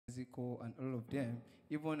physical, and all of them.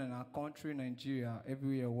 Even in our country, Nigeria,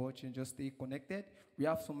 everywhere watching, just stay connected. We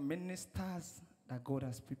have some ministers that God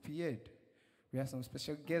has prepared. We have some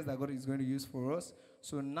special guests that God is going to use for us.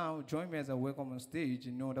 So now, join me as I welcome on stage,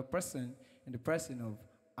 the person in the person of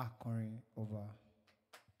Akorin Over.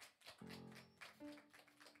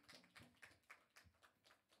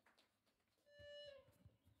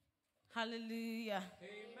 Hallelujah.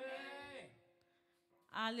 Amen.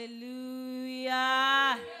 Hallelujah.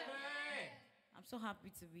 Amen. I'm so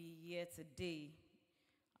happy to be here today.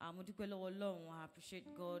 I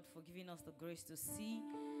appreciate God for giving us the grace to see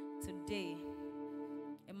today.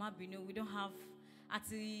 We don't have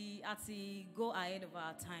to go ahead of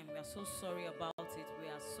our time. We are so sorry about it. We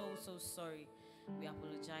are so sorry. We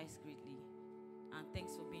apologize greatly. And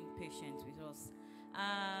thanks for being patient with us.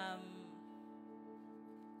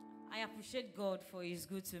 I appreciate God for His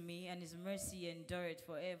good to me, and His mercy endureth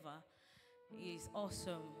forever. He is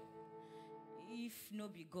awesome. If no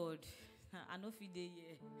be God, I know if He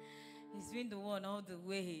He's been the one all the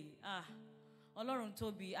way. Olorun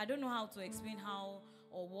Tobi, I don't know how to explain how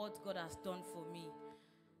or what God has done for me.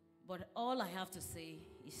 But all I have to say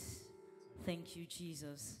is, thank you,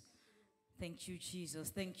 Jesus. Thank you, Jesus.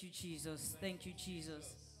 Thank you, Jesus. Thank you,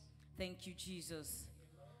 Jesus. Thank you, Jesus.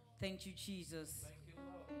 Thank you, Jesus.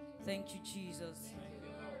 Thank you, Jesus.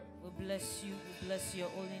 We bless you. We bless your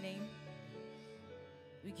holy name.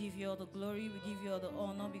 We give you all the glory. We give you all the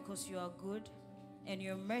honor because you are good and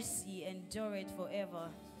your mercy endureth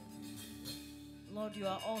forever. Lord, you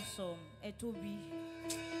are awesome. Etobi.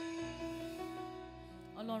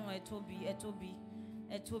 Ọlọ́run Etobi, Etobi,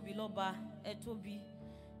 Etobi Loba, Etobi,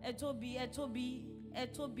 Etobi, Etobi,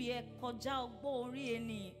 Etobi ẹ kọjá ọgbọ́n orí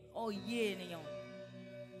ẹni òye ènìyàn.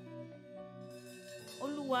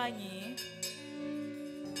 Olúwa yín.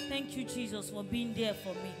 Thank you, Jesus, for being there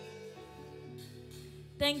for me.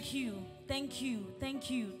 Thank you, thank you, thank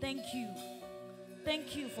you, thank you.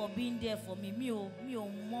 Thank you for being there for me. Mi ò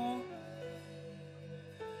mọ̀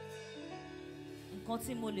nǹkan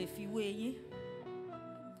tí mo lè fi wé yín.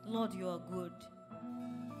 Lord, you are good.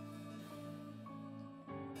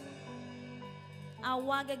 A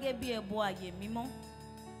wá gẹ́gẹ́ bí ẹbọ àyè mímọ́.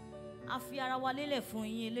 A fi ara wa lélẹ̀ fún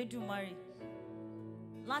yín Elédùmarè.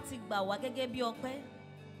 Láti gbà wá gẹ́gẹ́ bí ọpẹ́.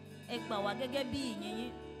 Ẹ gbà wá gẹ́gẹ́ bí ìyìn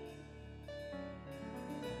yín.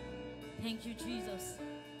 Thank you, Jesus.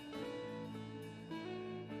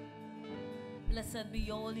 Blessed be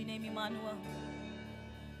your holy name, Emmanuel.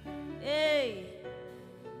 Hey.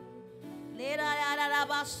 Lera ya la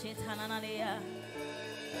ba shetana na ya.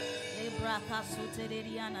 Lebra ka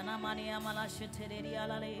suteria na na mania mala sheteria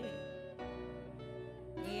la le.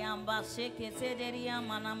 Yamba sheketeria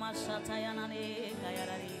mana mashata ya na ne kaya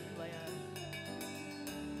le baya.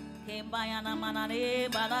 Kembaya na mana le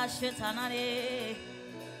bala shetana le.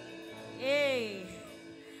 Hey.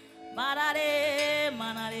 Barare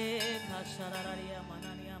manare kasharararia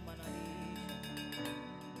manania manari.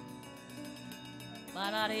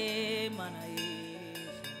 Barare manai.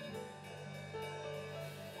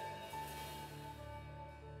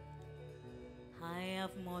 I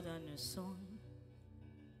have more than a song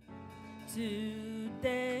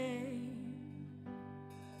today.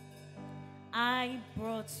 I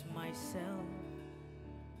brought myself.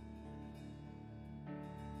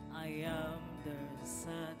 I am the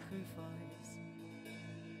sacrifice.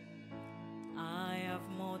 I have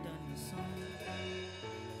more than a song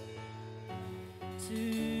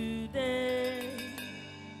today.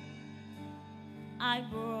 I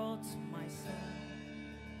brought myself.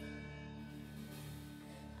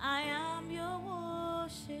 I am your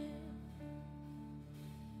worship.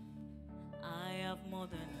 I have more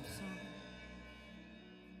than a song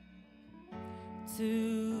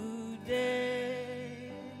today.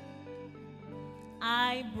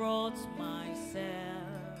 I brought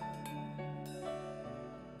myself.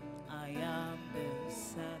 I am the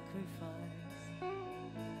sacrifice.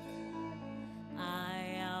 I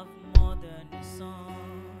have more than a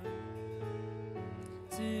song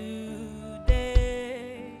today.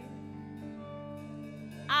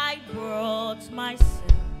 I brought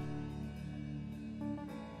myself.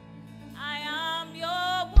 I am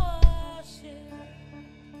your worship.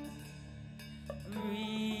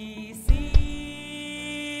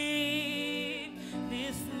 Receive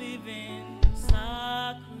this living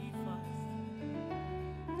sacrifice.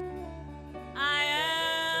 I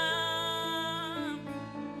am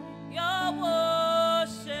your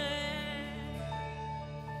worship.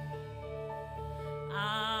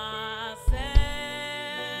 Accept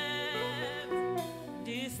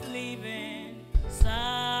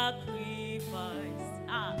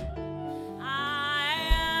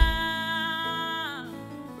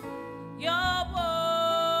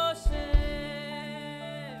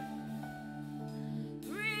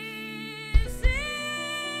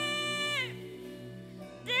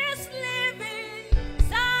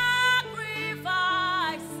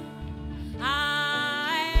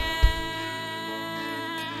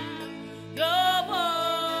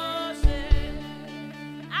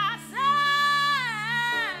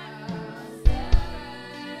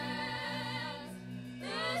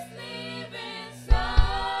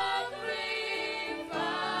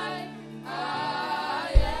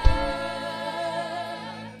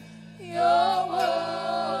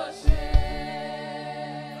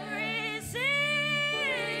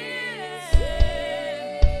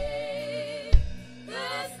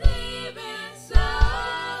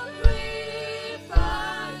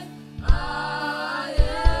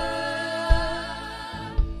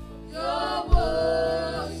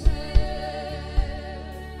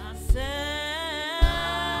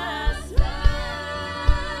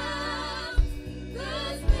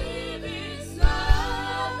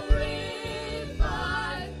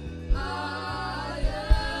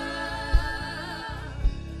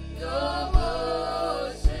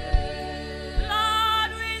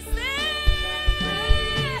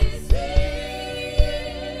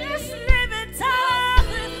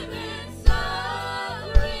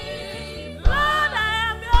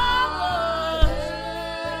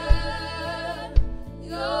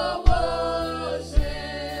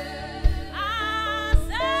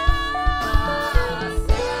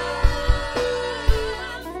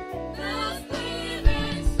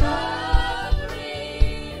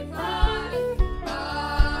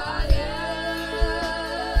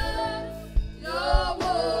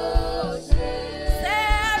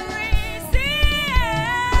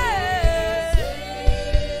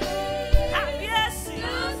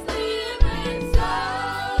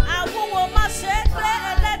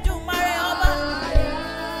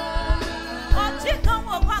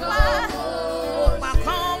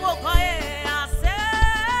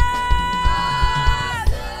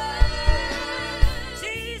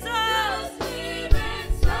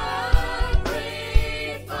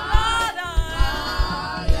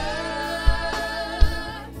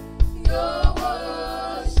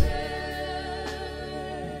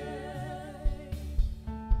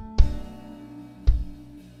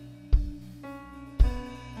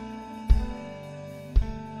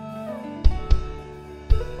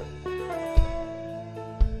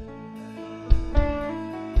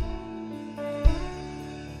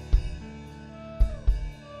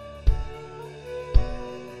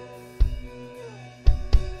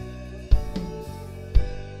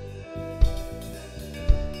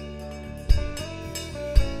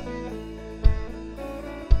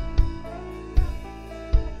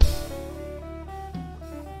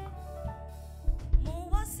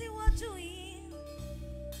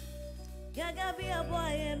gẹ́gẹ́ bí ẹbọ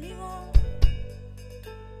ayé mímọ́.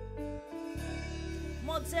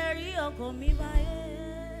 Mo tẹrí ọkàn mi báyé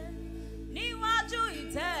níwájú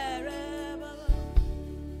ìtẹ́ rẹ bàbá.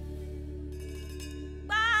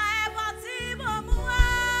 Gba ẹbọ tí mo mú wá.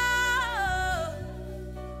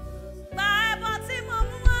 Gba ẹbọ tí mo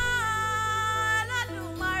mú wá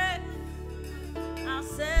Ẹlẹ́dùmarè. I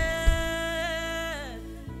said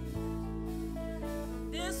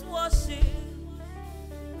this worship.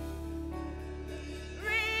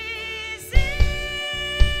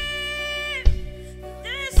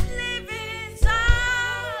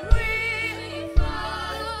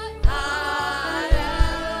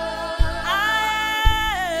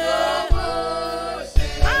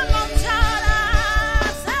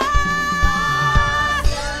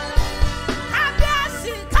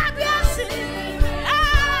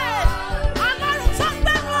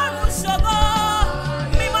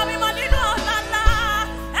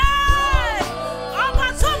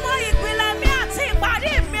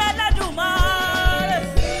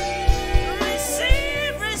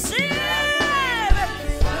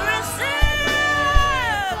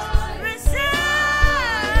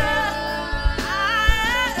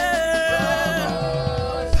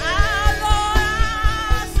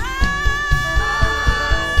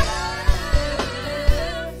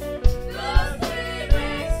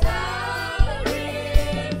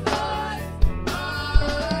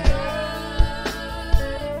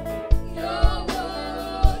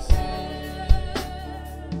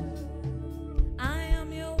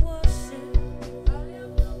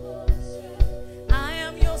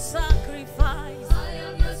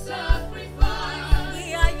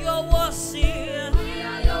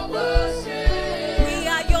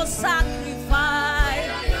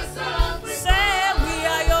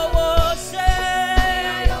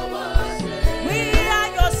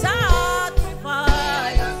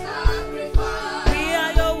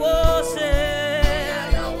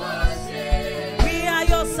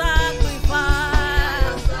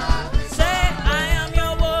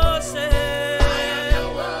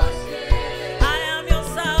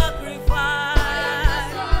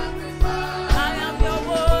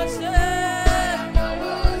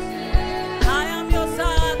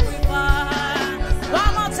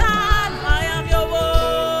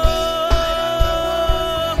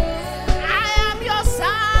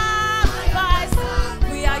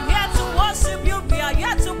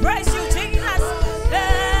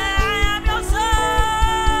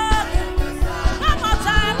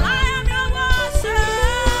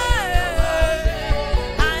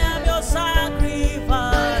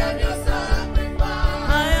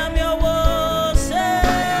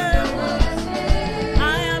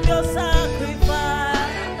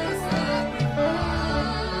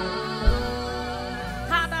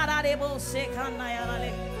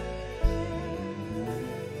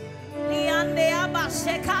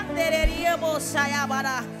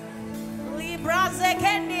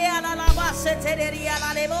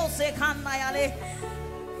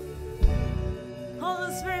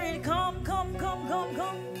 Holy Spirit, come, come, come, come,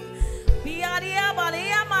 come. Biaria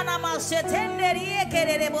balia manama shetenderie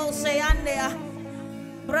kerebo seyandea.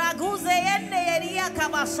 Braguze yende eria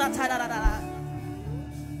kabasata la la la.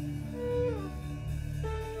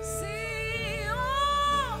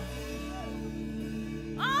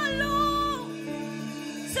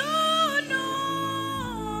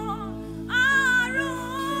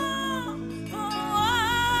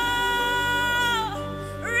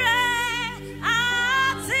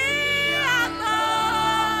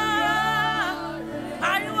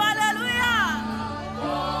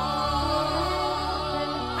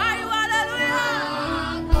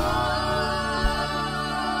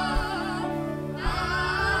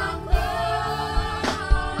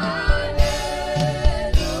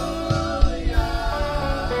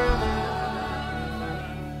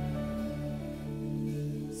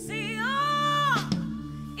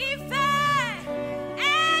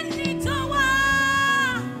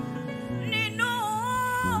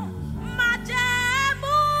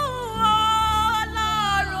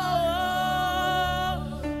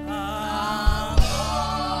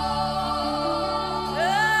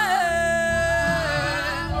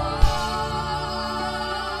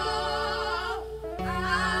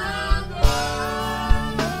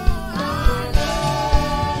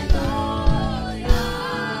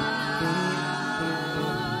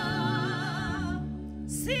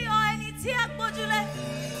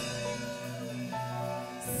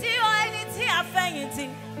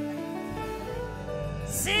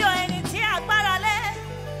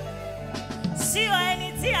 sí ọ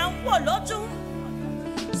ẹni tí à ń wò lójú,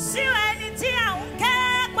 sí ọ ẹni tí à ń ké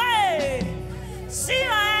pè, sí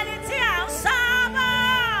ọ ẹni tí à ń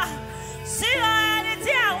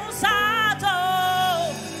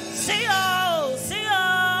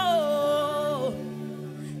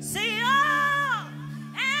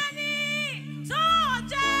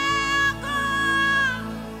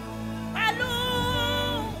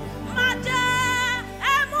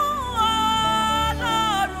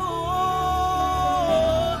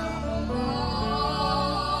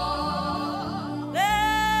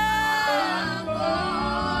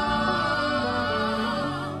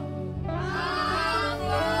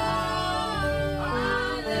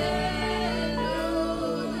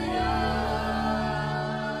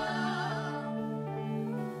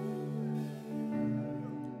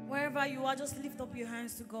Wherever you are, just lift up your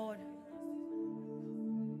hands to God.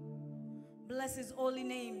 Bless his holy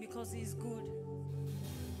name because he is good.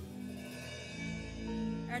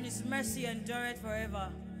 And his mercy endureth forever.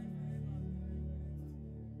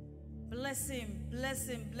 Bless him, bless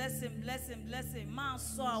him, bless him, bless him, bless him. Man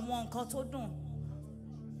saw one kotodun.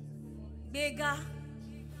 Bega.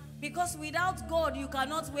 Because without God, you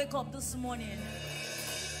cannot wake up this morning.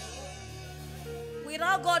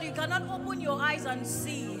 Without God, you cannot open your eyes and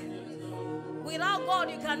see. Without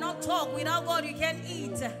God, you cannot talk. Without God, you can't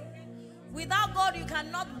eat. Without God, you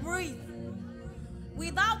cannot breathe.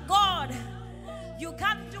 Without God, you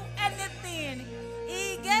can't do anything.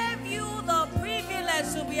 He gave you the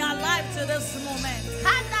privilege to be alive to this moment.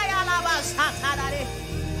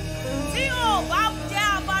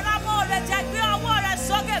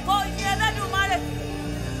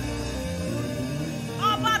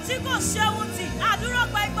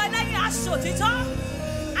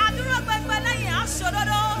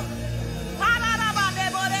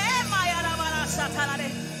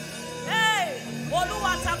 Hey,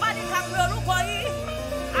 Olúwa tabani ká pe orúkọ yìí,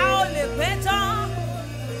 a ò lè pẹ́ tán,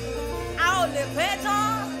 a ò lè pẹ́ tán,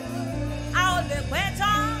 a ò lè pẹ́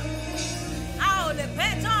tán, a ò lè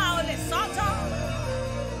pẹ́ tán, a ò lè sọ tán.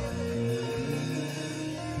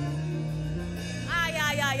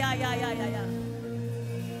 Ayayayayayaya.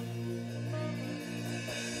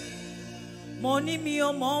 Mo ní mi ò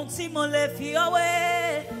mọ ohun tí mo lè fi ọ́ wé.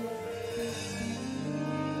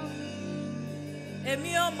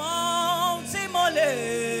 Èmi ò mọ ohun tí mo lè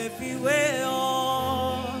fi wé ọ.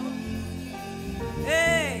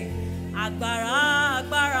 Agbára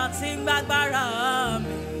agbára tí ń gbàgbára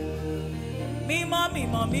mi. Mímọ́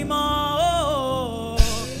mímọ́ mímọ́ ooo.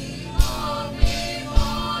 Mímọ́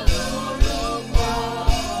mímọ́ lórúkọ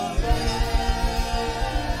rẹ.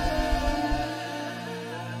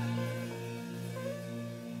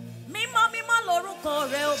 Mímọ́ mímọ́ lórúkọ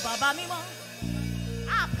rẹ o bàbá mímọ́.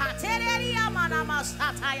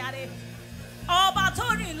 Ọba tó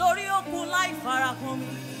rìn lórí òkun láì farakun mi.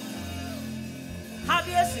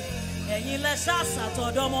 Kábíyèsí, ẹ̀yin lẹ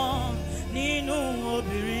ṣàṣàtọ̀dọ́mọ nínú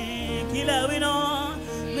obìnrin kílẹ̀ wí náà.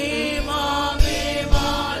 Mímọ́ mímọ́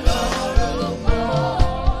lórúkọ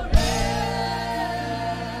rẹ.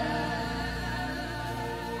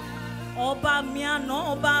 Ọba mi àná,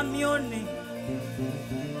 ọba mi òní.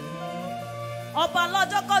 Ọba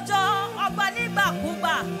lọ́jọ́kọ́jọ́, ọba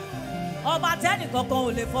nígbàkúgbà, ọba tẹ́nì kankan ò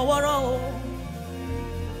lè fọwọ́ rọ́ o.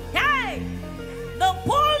 Hey! The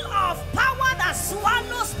pool of power that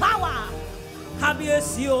swallows power.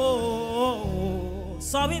 Kábíyèsí o,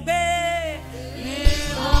 sọ wípé.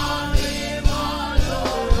 Mímọ́ mímọ́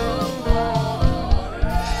lórúkọ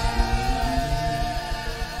rẹ.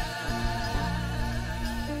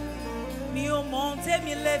 Mi ò mọ ohun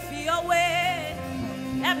tẹ́mi lè fi ọ́ wé.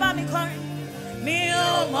 Ẹ bá mi kọrin. Mi ò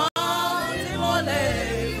mọ ohun tí mo lè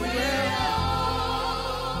wé ọ.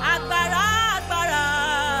 Agbára agbára.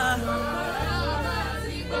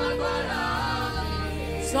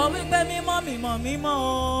 Sọ wípé mímọ́ mímọ́ mímọ́.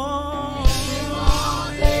 Mímọ́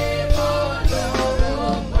mímọ́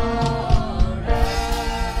lórúkọ rẹ.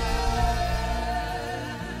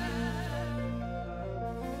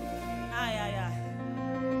 Ay, ay, ay.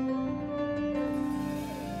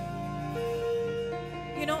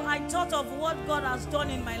 You know, I thought of what God has done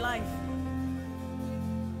in my life.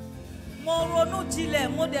 Mo ronú jinlẹ̀,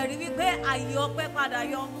 mo dẹ̀ rí wípé àyè ọpẹ́ padà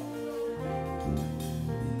yọ.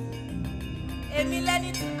 Èmi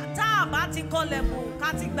lẹ́ni tá a bá ti kọlẹ̀ mọ́ ká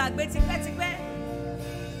ti gbàgbé tipẹ́tipẹ́.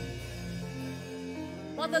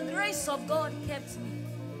 But the grace of God kept me.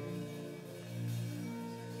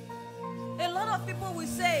 A lot of people will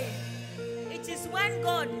say, it is when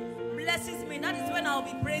God blesses me, that is when I'll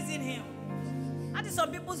be praising Him. That is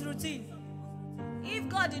some people's routine. If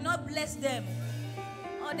God did not bless them,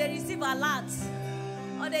 or they receive alert,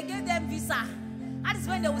 or they give them visa, that is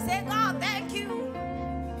when they will say, God, thank you.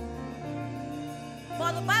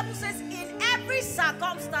 But the Bible says, in every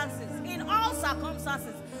circumstances, in all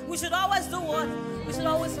circumstances, we should always do what? We should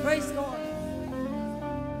always praise God.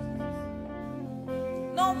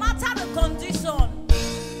 No matter the condition,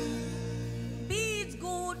 be it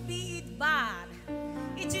good, be it bad,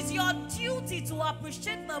 it is your duty to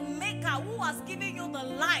appreciate the Maker who has given you the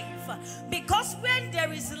life. Because when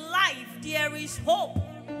there is life, there is hope.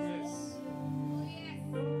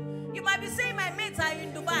 You might be saying my mates are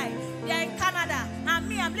in Dubai, they are in Canada, and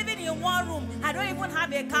me, I'm living in one room. I don't even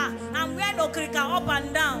have a car. I'm wearing okrika up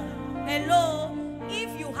and down. Hello?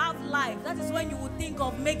 If you have life, that is when you would think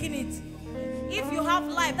of making it. If you have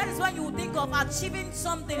life, that is when you would think of achieving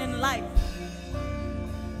something in life.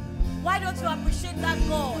 Why don't you appreciate that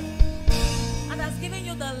God that has given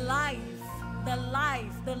you the life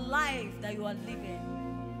life that you are living.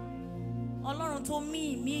 Ọlọ́run tó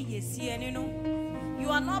mí ìyè sí ẹ nínú. You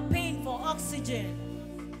are not paying for oxygen.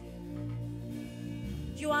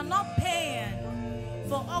 You are not paying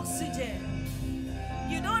for oxygen.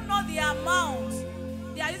 You don't know the amount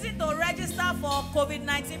they are using to register for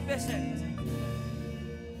COVID-19 patients.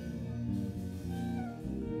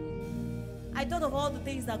 I thought of all the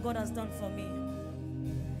things that God has done for me.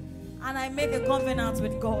 And I make a covenant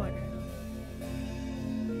with God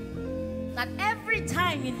that every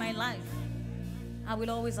time in my life, I will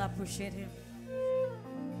always appreciate Him.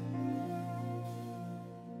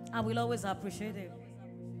 I will always appreciate Him.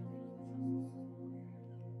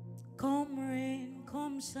 Come rain,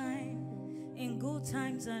 come shine, in good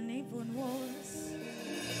times and even worse.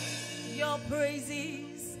 Your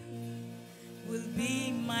praises will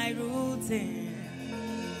be my routine.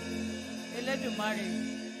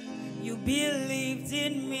 You believed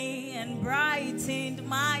in me and brightened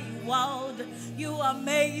my world. You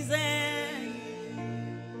amazing.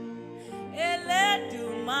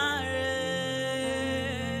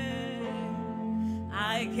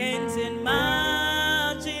 I can't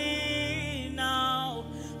imagine how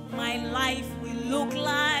my life will look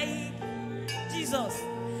like, Jesus,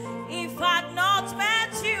 if I'd not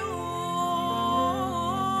met you.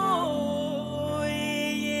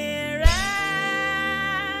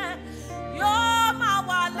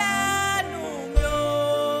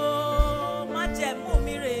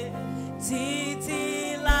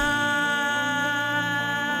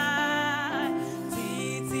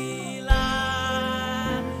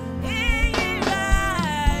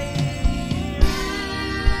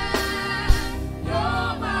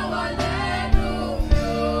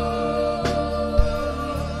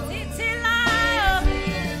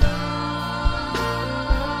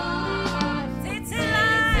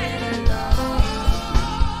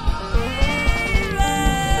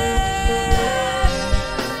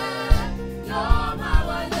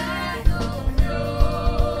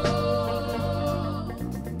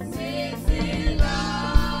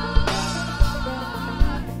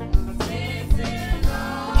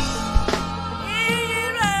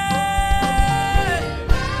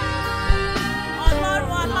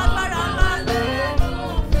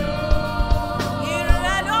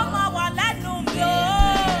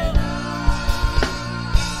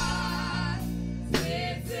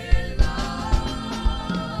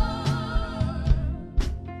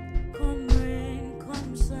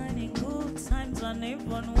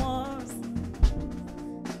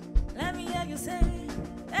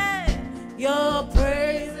 Your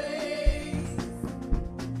praises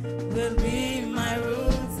will be my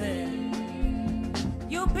routine.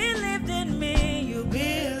 You believed in me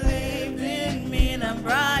and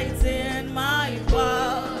brightened my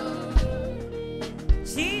world.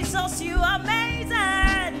 Jesus, you are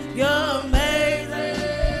amazing. You're amazing.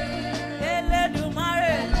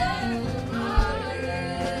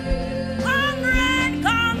 Come rain,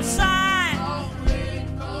 come shine.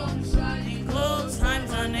 In good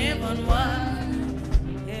times and even worse.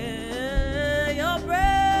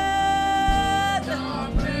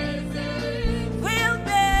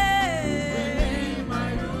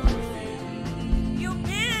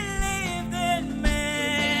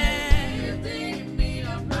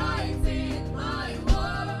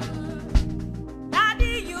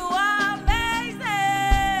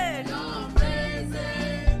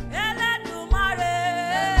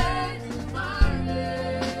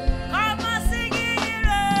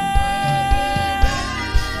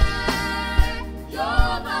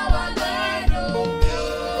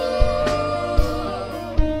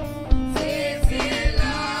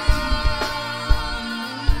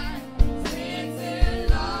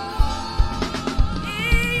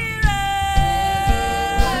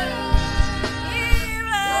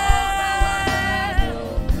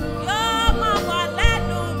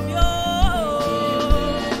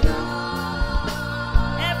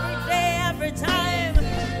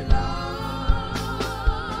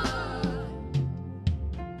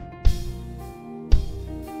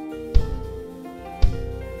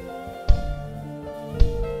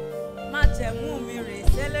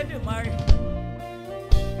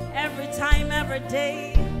 Every time, every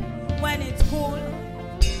day, when it's cool,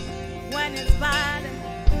 when it's bad,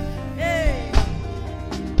 hey.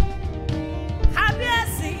 Happy, yeah.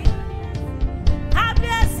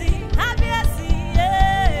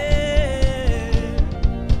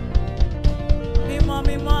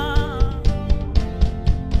 Mimo.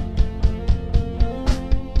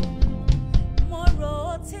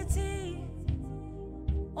 Moro titi,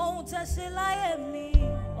 ohun tẹ́ ṣe láyé mi,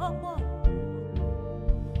 ọ̀pọ̀.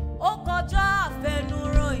 Ó kọjá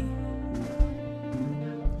àfẹnuròyìn.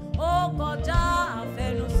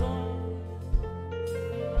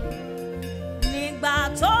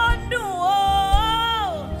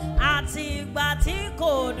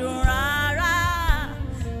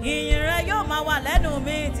 máa wà lẹ́nu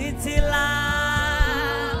mi títí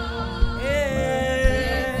láé.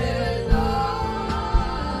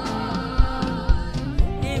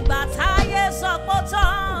 Ìgbà táyé sọ pé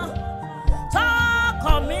tán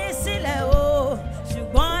tọkọ mi sílẹ̀ o,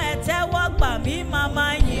 ṣùgbọ́n ẹ tẹ́wọ́ gbà mí máa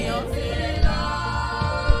máa yìn ọ́.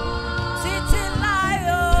 Títí láé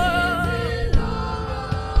o.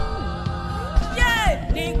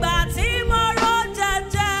 Nígbà tí mo rò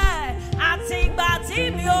jẹjẹ àti ìgbà tí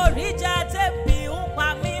mi ò rí jẹ tẹ́bi ń pa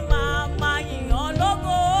mí máa máa yìn ọ́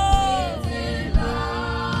lógo.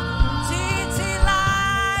 Títí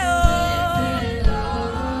láé o.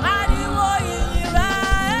 Ariwo ìyìn rẹ̀.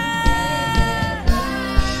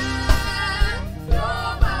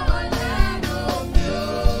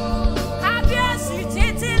 Kábíyèsí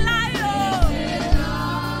títí láé o.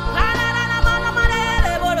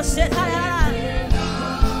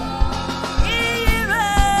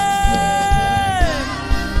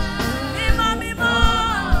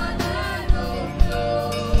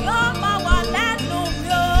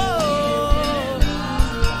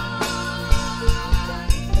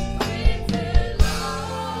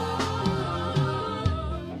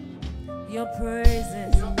 Your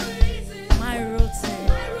praises, my routine.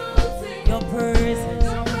 Your praises,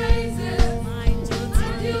 my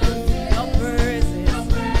duty. Your praises,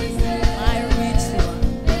 my ritual.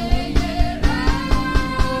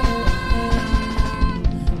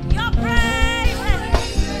 Your praises,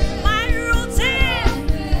 my routine.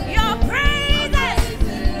 Your praises,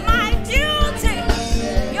 my duty.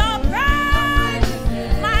 Your praises,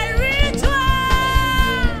 my ritual.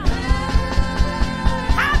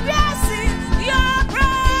 Have you seen your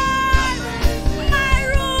praises, my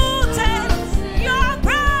routine? Your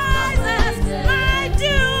praises, my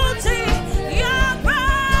duty. Your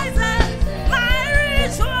praises, my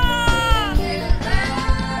ritual.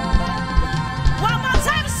 One more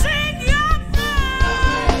time, sing your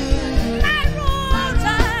praises, my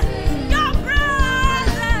routine. Your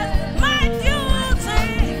praises, my duty.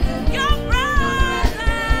 Your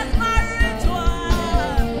praises, my ritual.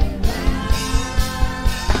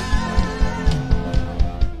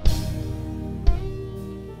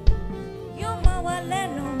 You're my one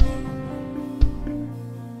lẹ́nu mi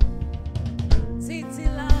títí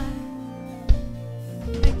láé.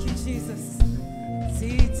 Thank you, Jesus.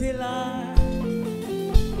 Títí láé.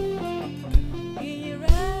 Ìyìn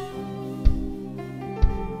rẹ̀.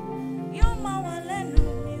 You're my one lẹ́nu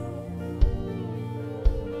mi o.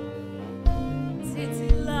 Títí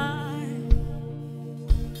láé.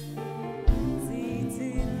 Títí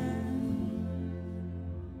láé.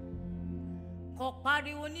 Kò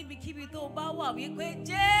pariwo níbikíbi tó bá wà wípé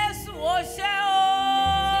Jésù ó ṣé o.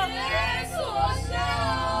 Jésù ó ṣé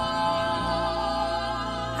o.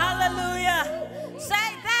 Hallelujah. Say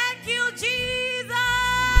thank you, Jesus.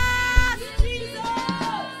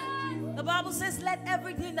 The Bible says, let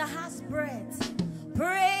everything that has breath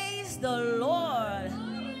praise the Lord.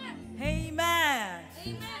 Amen.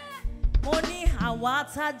 Mo ní àwa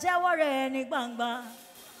tá jẹ́wọ́ rẹ̀ ní gbangba.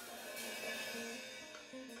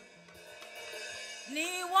 Ní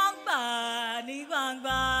wọ́n gbà ní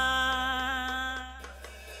gbangba.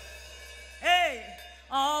 Hey,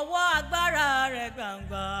 ọwọ́ agbára rẹ̀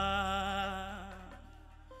gbangba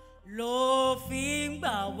ló fi ń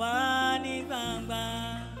gbà wá ní gbangba.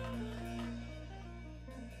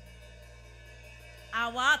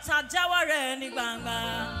 Àwa tá jẹ́wọ́ rẹ̀ ní gbangba.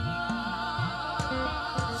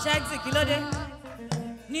 Ṣẹ́gìtì kí ló dé?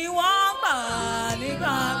 Ní wọ́n gbà ní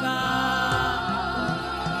gbangba.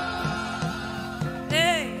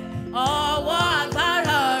 Ọwọ́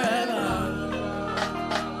agbára rẹ̀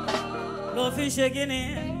ló fi ṣe kíni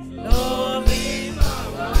ló fi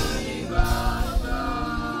bàbá nígbà.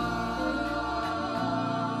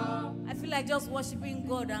 I feel like just worshiping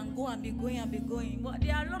God and go and be going and be going, but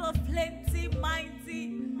there are a lot of plenty mighty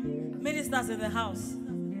ministers in the house.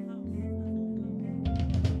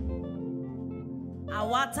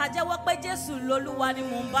 Àwa tá jẹ́wọ́ pé Jésù lolúwa ni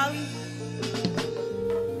mò ń bá wí.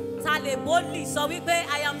 Ta lè boldly sọ wípé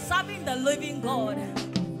I am serving the living God.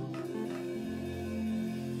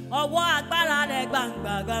 Ọwọ́ agbára rẹ̀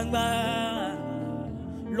gbangba gbangba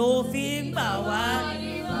ló fi ń gbà wá.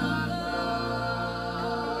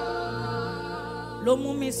 Ló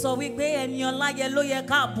mú mi sọ wípé ẹni ọlá yẹ ló yẹ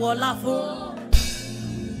ká bu ọlá fún.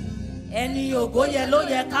 Ẹni ògo yẹ ló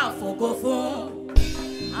yẹ ká fògo fún.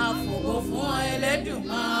 Àfògo fún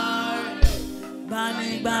Ẹlẹ́dùmarè.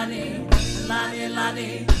 Gbanigbani, lani,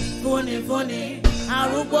 fúnni,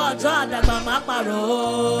 arúgbó ọjọ́ àdàgbà má pàrọ̀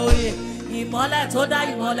òye. Ìmọ́lẹ̀ tó dá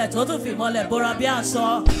ìmọ́lẹ̀ tó tún fi ìmọ́lẹ̀ bóra bí aṣọ.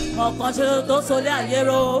 Ọ̀kan ṣoṣo tó solé ayé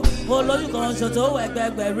ró. Olójú kan ṣoṣo tó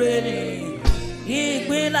wẹ̀gbẹ̀gbẹ̀ rere.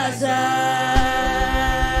 ìgbìnlẹ̀ṣẹ̀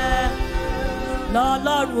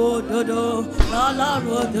lọ́lọ́run òdodo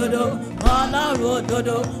lọ́lọ́run òdodo ọlọ́run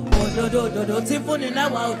òdodo òdodo òdodo tí fúnni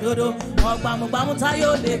lẹ́wà òdodo ọgbàmùgbàmù tá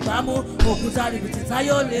yóò lè gbàmù òkúta rìbìtì tá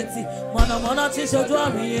yóò lè tì mọ̀nàmọ́ná tí ṣojú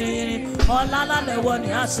ọ̀run yìnyín ọlá lálẹ́ wọ ní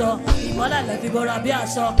aṣọ ìmọ́lẹ̀ lẹ́fi bora bí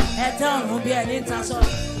aṣọ ẹ̀tẹ́ ọ̀run bí ẹni ń taṣọ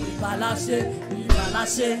ìbàláṣe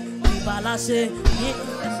ìbàláṣe ìbàláṣe ní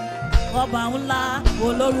ọba ńlá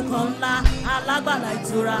olórúkọ ńlá alágbàlá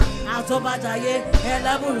ìtura àtọ́bàjáyé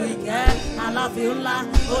ẹlẹ́bùrú ìkẹ́ aláfin ńlá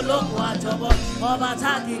olókùn àjọbọ ọba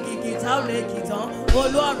tá kìkìkì tá ò lè kìtàn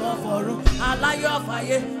olú ọ̀rọ̀ ọ̀fọ̀run aláyọ̀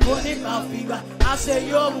ọ̀fàyé onígbà òfìgbà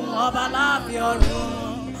àṣeyí òun ọba láàfin ọ̀run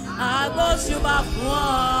àgbóṣùbà fún ọ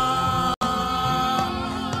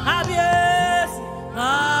kábíyèsí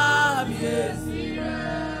kábíyèsí.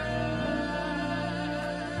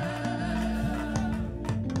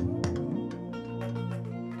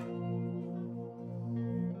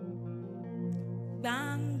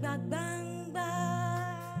 Gbangba gbangba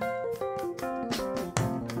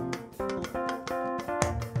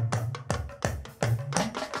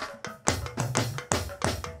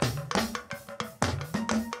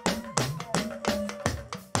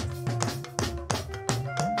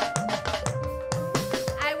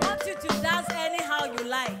I want you to dance anyhow you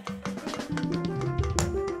like.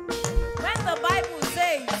 When the Bible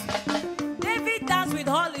says David danced with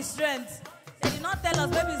all his strength, they did not tell us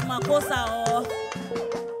maybe it's Makosa or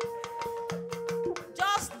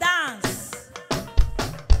just dance.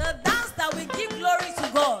 The dance that will give glory to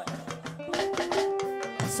God.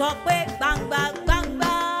 Sọ pé gbangba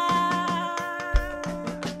gbangba.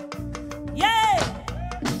 Yeah!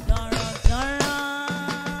 Dọ̀rọ̀ dọ̀rọ̀.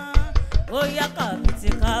 Ó yá kàbìtì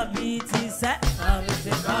kàbìtì sẹ́.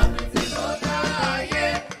 Kàbìtì kàbìtì tó dára ayé.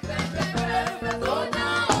 Pẹ̀pẹ̀pẹ̀ tó dá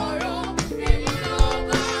ọ̀run. Èyí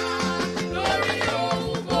ọba lórí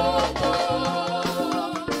ohun gbogbo.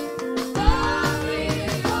 Lórí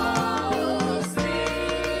ọ̀run sí.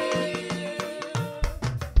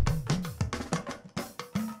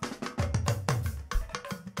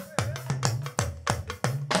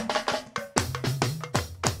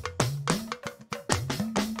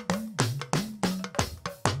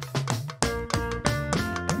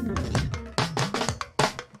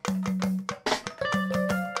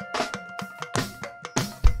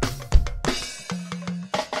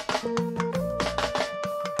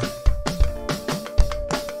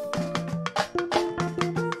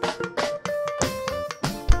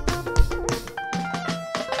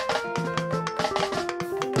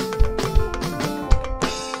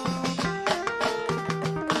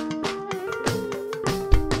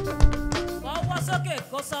 Fọwọ́ sókè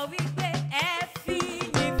kó sọ wípé ẹ fi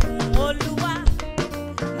ìyìn fún Olúwa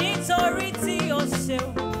nítorí tí ó ṣeun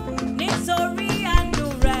nítorí àánú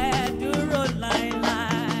rẹ̀ dúró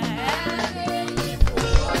láéláé. Ẹ fi ìyìn fún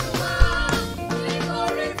Olúwa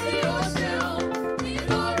nítorí tí ó ṣeun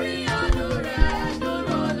nítorí àánú rẹ̀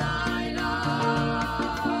dúró láéláé.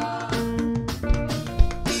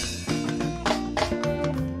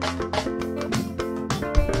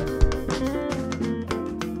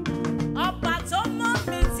 Ọba tó mọ́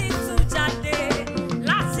mi títí.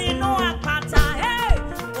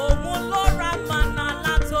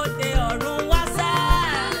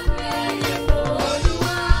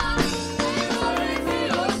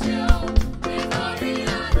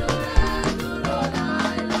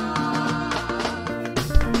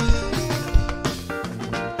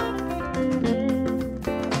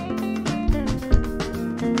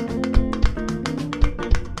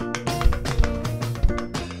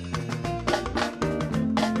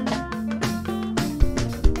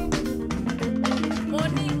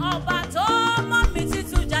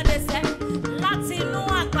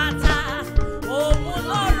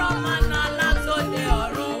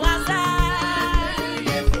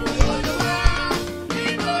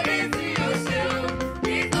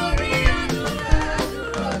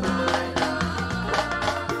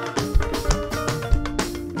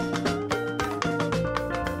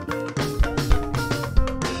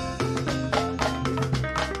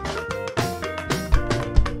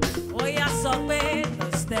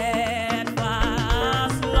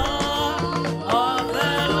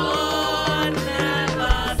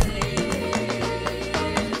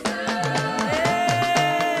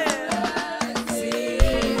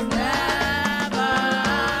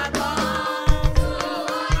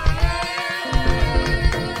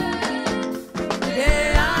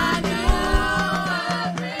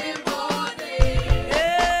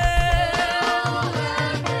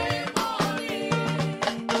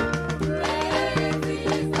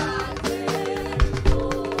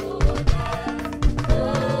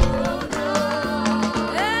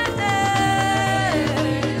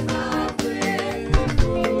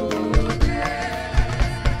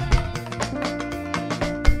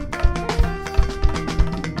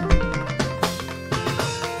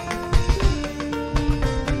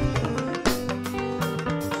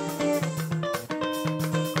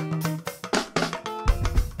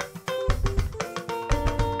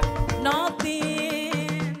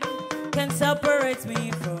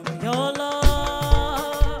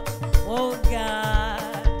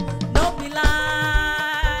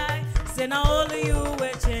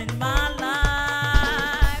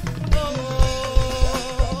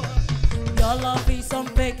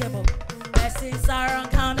 mercies are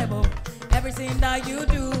uncountable. Everything that you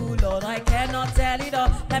do, Lord, I cannot tell it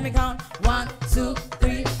all. Let me count. 1, 2,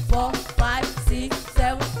 3, 4, 5, 6,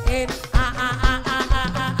 7, 8.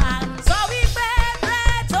 So we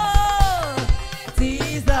great, oh,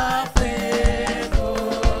 tis the faithful.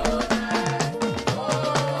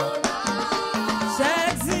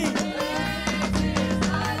 Sexy.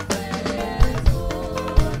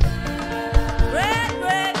 Great,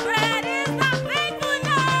 great, great is the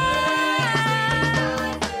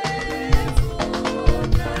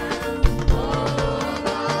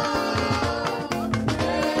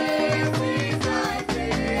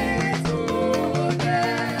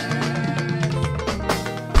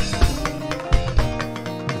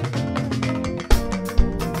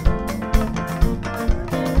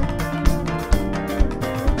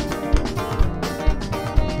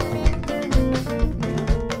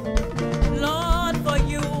Lord, for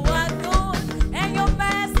you are good, and your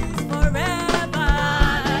mercies forever.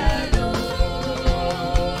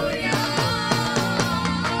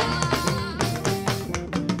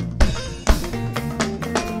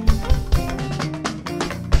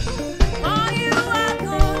 For you are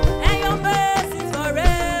good, and your mercies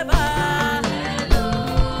forever.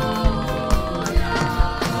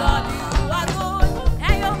 Lord, you are good,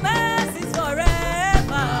 and your mercies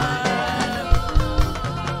forever.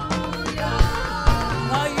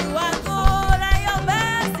 For you are good, and your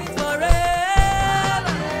mercies forever.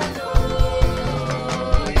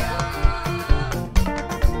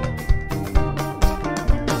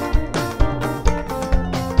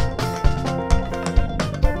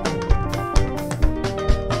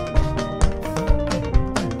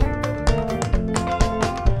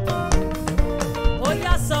 Ó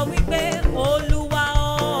yá sọ wípé Olúwa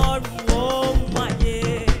ọ̀run ohun ayé,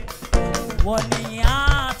 wọ́n ní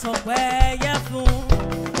àtọ̀pẹ́ yẹ fún.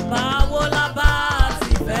 Báwo la bá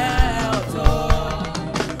ti fẹ́ ọ̀tọ̀?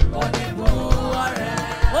 Oníbú ọrẹ.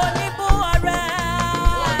 Oníbú ọrẹ.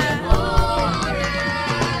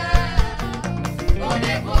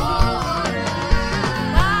 Oníbú ọrẹ.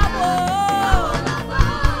 Báwo la bá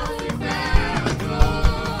ti fẹ́ ọ̀tọ̀?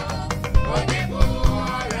 Oníbú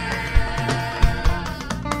ọrẹ.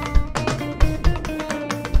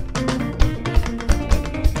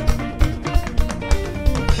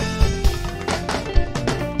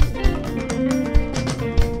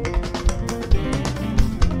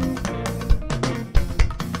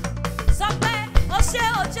 Sọ pé ó ṣé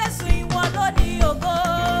o Jésù, ìwọ ló ní ògo.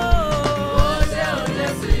 Ó ṣé o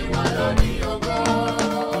Jésù, ìwọ ló ní ògo.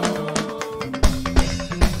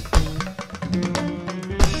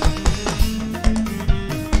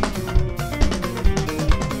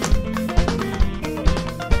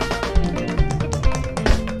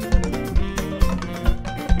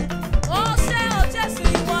 Ó ṣé o Jésù,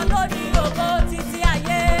 ìwọ ló ní ògo títí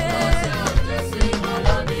ayé. Ó ṣé o Jésù, ìwọ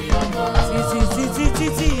ló ní ògo.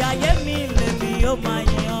 Títí ayé mi lèmi ó máa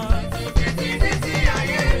yan. Títí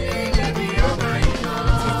ayé mi lèmi ó máa yan.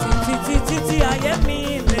 Títí ayé mi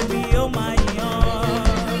lèmi ó máa yan.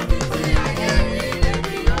 Títí ayé mi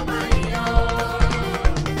lèmi ó máa yan.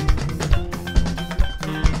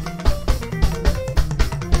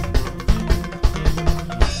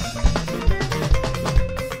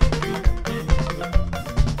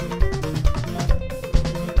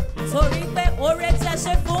 Torí pé oore tí ẹ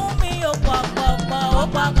ṣe fún mi ó pọ̀ pọ̀ pọ̀ ó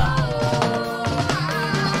pọ̀ pọ̀.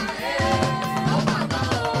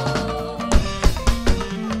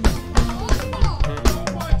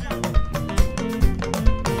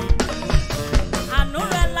 Àánú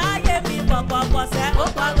rẹ̀ láyé mi pọ̀ pọ̀ pọ̀ sẹ́ ó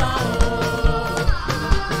pọ̀ pọ̀.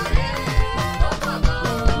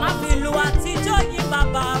 Má fi ìlú àtijọ́ yìn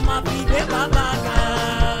bàbá, má fi gbé bàbá ga.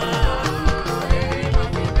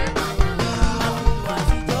 Má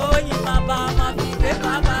fi ìlú àtijọ́ yìn bàbá, má fi gbé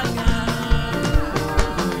bàbá ga.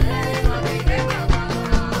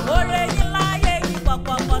 Oore yín láyé yìí pọ̀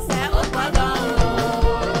pọ̀ pọ̀ sẹ́ ó pọ̀ pọ̀.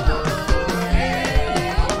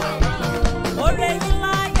 Oore yín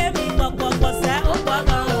láyé mi pọ̀ pọ̀ pọ̀ sẹ́ ó pọ̀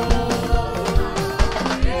pọ̀.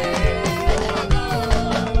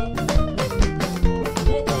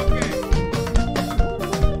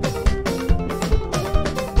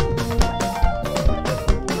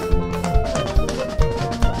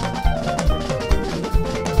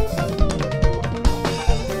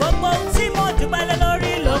 Gbogbo ohun tí mo dúpẹ́ lé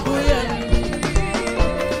lórí ló búyè mi.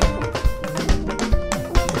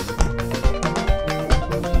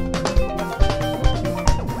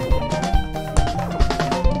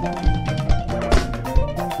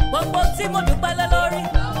 Gbogbo ohun tí mo dúpẹ́ lé lórí,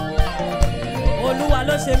 Olúwa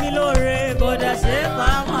ló ṣe mí lóore, kò dẹ̀ ṣe é pa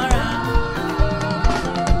mọ́ra.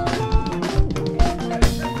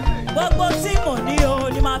 Gbogbo tí mo ní o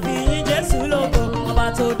ni màá fi yín Jésù lógo.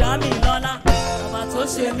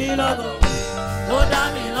 ṣe mí lógo, ó dá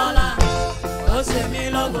mi lọ́lá, ó ṣe mí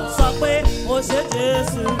lógo. Sọ pé ó ṣe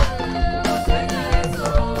Jésù.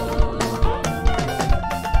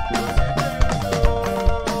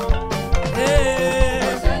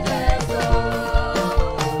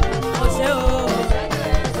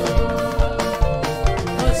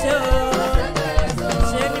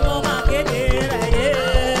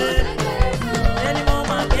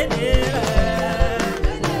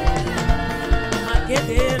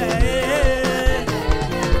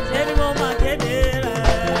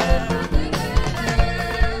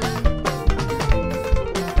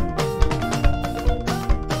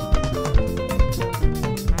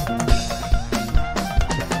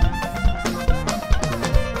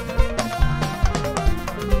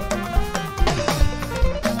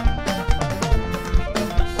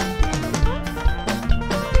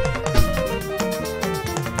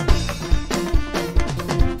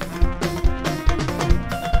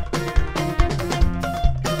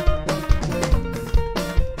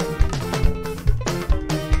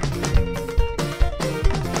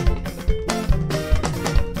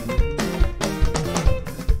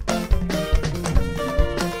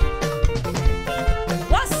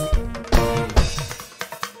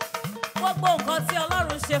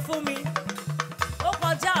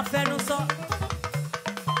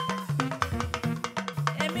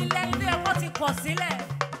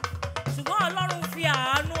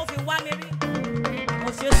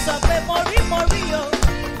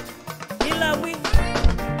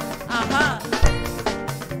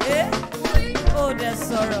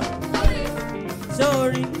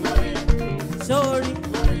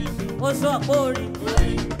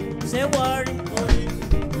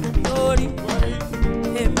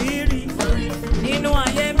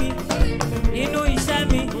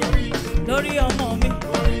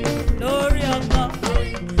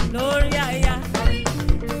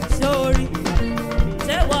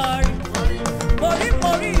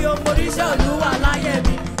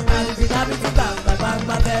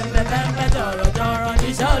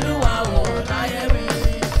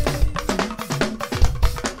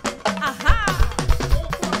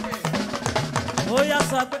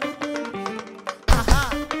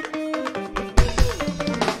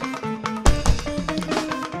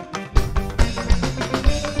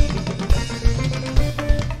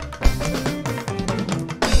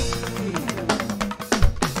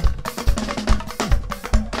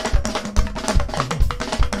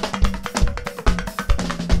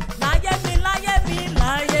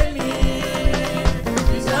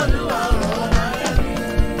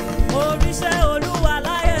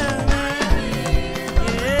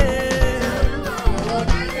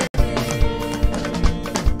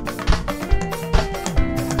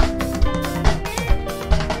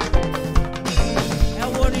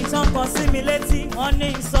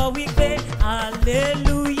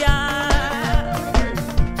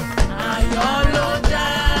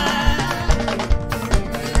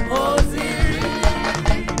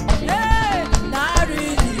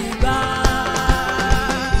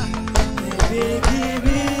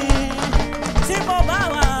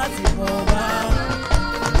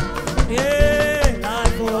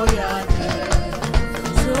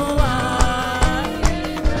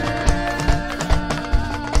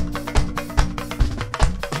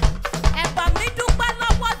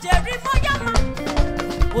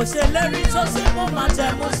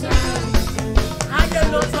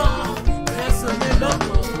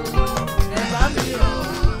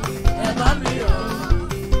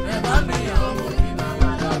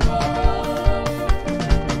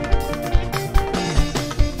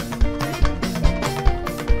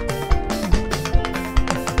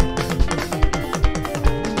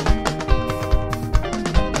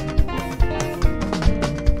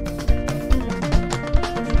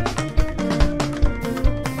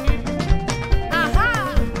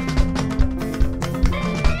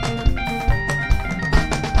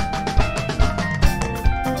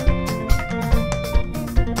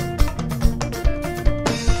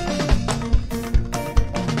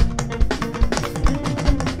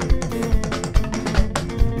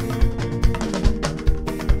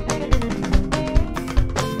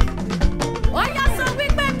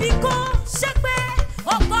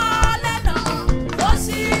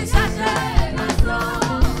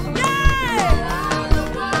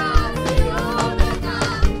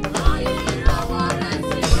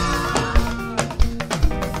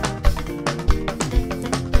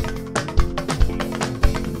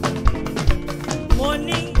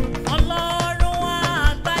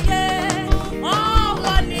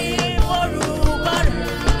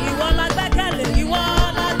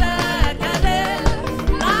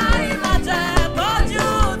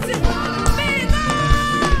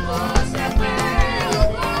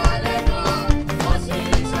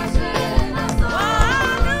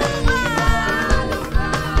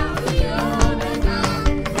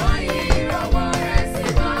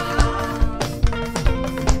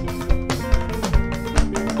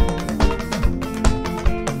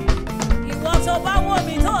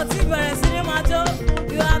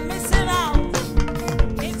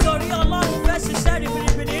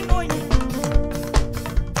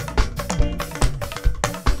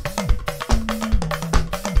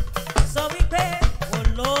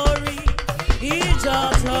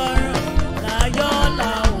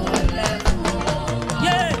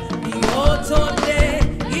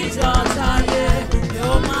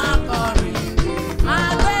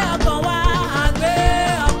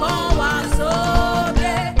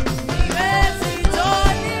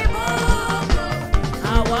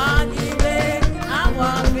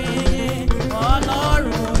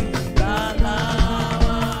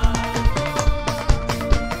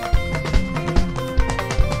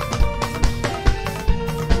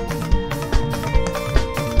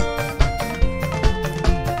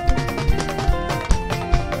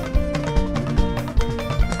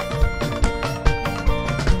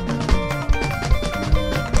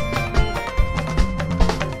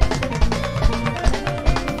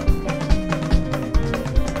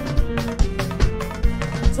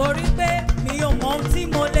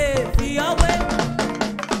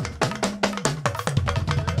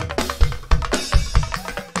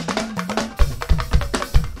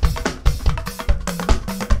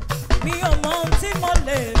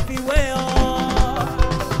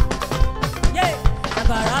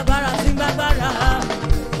 agbára tí ń gbàgbára.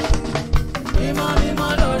 Mímọ́ mímọ́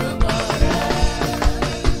lórúkọ rẹ.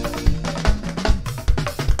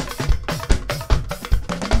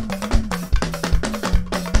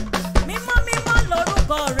 Mímọ́ mímọ́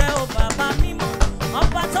lórúkọ rẹ o bàbá mímọ́.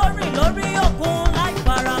 Ọba tó rìn lórí òkun láì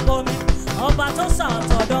farabomi. Ọba tó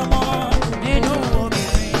ṣàtọ̀dọ́mọ nínú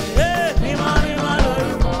obìnrin. Mímọ́ mímọ́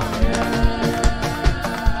lórúkọ rẹ.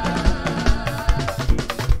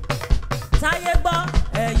 Táyé gbọ́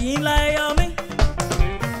ẹ̀yin lẹ́yọ̀ mi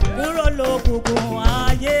kúrò lókùnkùn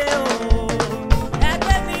ayé o.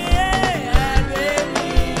 Ẹgbẹ́ mi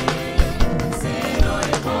sínú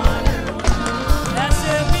ìmọ́lẹ̀ ńlá. Ẹ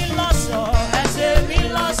ṣe mí lọ́ṣọ̀ọ́, ẹ ṣe mí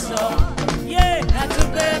lọ́ṣọ̀ọ́. Yé ẹ tún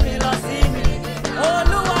gbé mi lọ sí mi.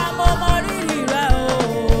 Olúwa mo mọ rírì rẹ o.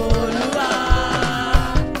 Olúwa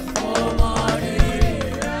mo mọ rírì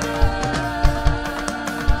rẹ.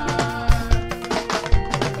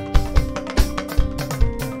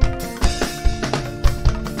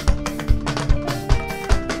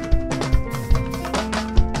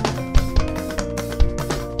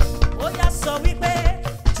 Ó yá sọ wípé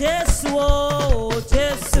Jésù o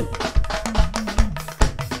Jésù.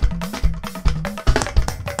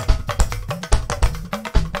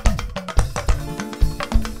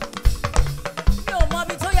 Mi ò mọ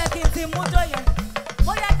ibi tó yẹ kí n ti mú tó yẹ.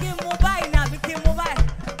 Bóyá kí n mú báyìí ni àbí kí n mú báyìí.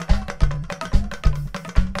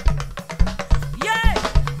 Yé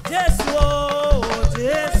Jésù o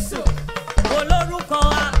Jésù. Olórúkọ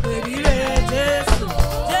àpèrire Jésù.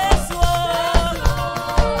 Jésù o.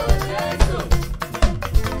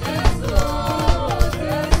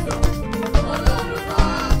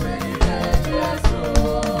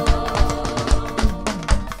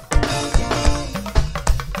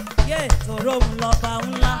 Yé tòró ń lọ́ba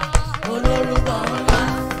ńlá, olórúkọ ńlá,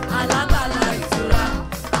 alágbàlá ìtura,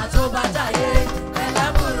 àtòbájáyé,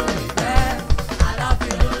 ẹlẹ́bùrú ìfẹ́,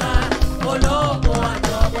 aláfin ńlá, olóògbé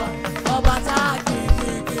àjọbọ̀, ọba tá a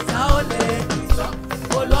kìkì tá ó lè kì sọ,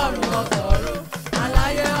 olórun ọ̀gọ̀rọ̀,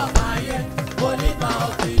 aláyé ọ̀mà ayé, onígbà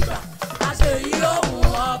ọ̀gbìgbà, àṣeyí òun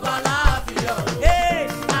ọba láàfin ọ̀run.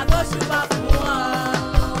 Àgbóṣùbà fún ọ,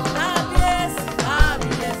 kábíyèsí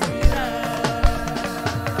kábíyèsí rẹ̀.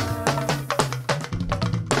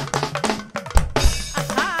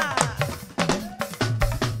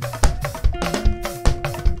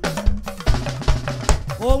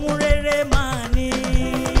 Ohun rere máa ní.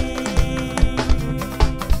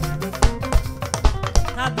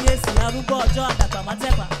 Kábíyèsí arúgbó ọjọ́ àdàgbà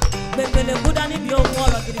mátẹ́pà. Gbègbèlè kúdá níbi ohun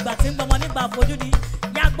ọ̀rọ̀ gidigba tí ń gbọmọ nígbà fojúdi.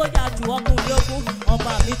 Yágbóyà ju ọkùnrin ogun.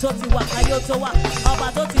 Ọba mi tó ti wà káyé tó wà. Ọba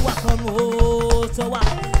tó ti wà kọnu ó tó wà.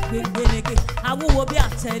 Gbègbèlèkè awúwo bí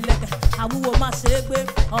àtẹlẹkẹ. Awúwo má ṣe é gbé.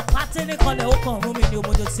 Ọ̀pá tíní kanlẹ̀ ó kàn rún mi ní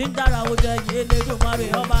òmòdò tí ń dára ojú ẹ̀yìn Elédùmarè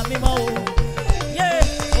ọba mímọ́ o. Yé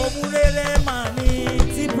ohun rere máa ní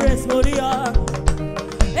tí praise orí ọ.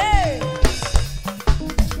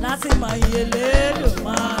 Láti máa yẹ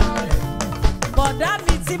Elédùmarè. Bọ̀dá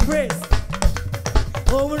mi tí praise.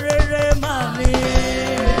 Ohun rere máa ní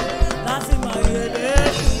láti máa yẹ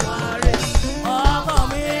Elédùmarè. Ọkọ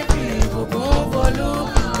mi fi ìbùkún folú,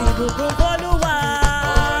 ìbùkún folúwa.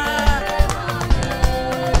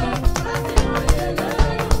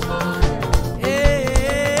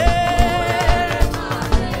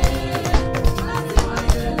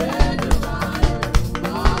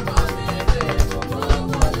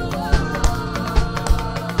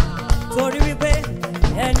 Torí wípé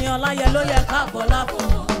ẹni ọláyẹ ló yẹ ká bọ́lá fún.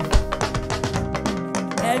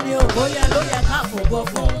 Ẹni ògo yẹ ló yẹ ká fògo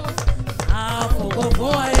fún. Àfògo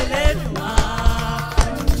fún Elédùmarè.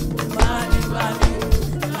 Gbanigbani,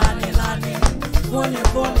 lanilani,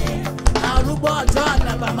 fúnifúni, arúgbó ọjọ́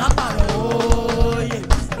àdàgbà má pàrọ̀ òye.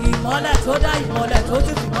 Ìmọ́lẹ̀ tó dá ìmọ́lẹ̀ tó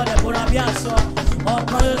ti fìmọ́lẹ̀ bóra bí aṣọ.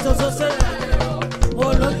 Ọ̀kan ṣoṣo sílẹ̀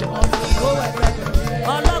olódùmọ̀ fún ìwé ẹgbẹ̀rún.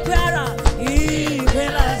 Ọlọ́pẹ́ ara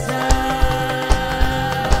ìpínlẹ̀ ṣẹ́.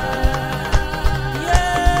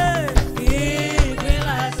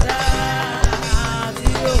 Ìpínlẹ̀ ṣẹ́ àti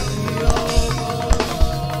òfin ọmọ.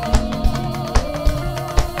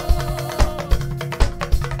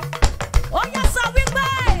 Ó yẹ sọ wípé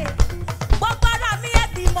gbogbo ara mi ẹ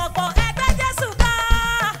dì mọ̀gbọ̀n ẹgbẹ́ Jésù ká.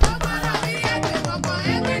 Gbogbo ara mi ẹ dì mọ̀gbọ̀n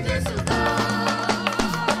ẹgbẹ́ Jésù ká.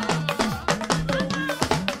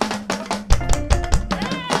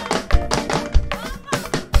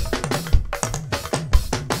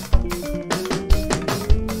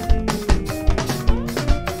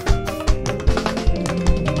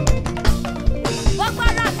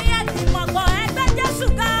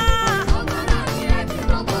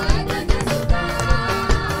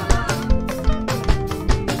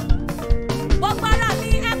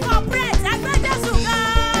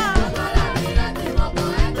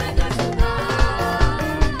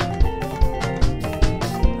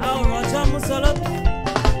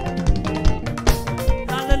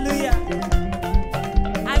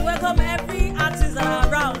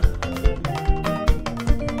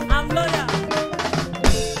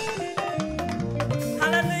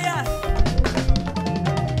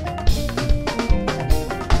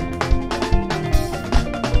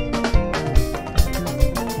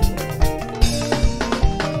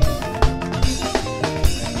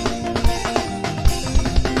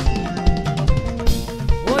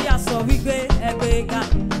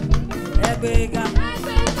 ẹgbẹ́ga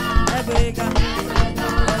ẹgbẹ́ga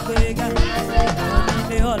ẹgbẹ́ga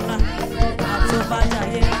onílé ọ̀la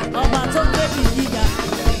àtúbàjáyé ọba tó gbé bí gíga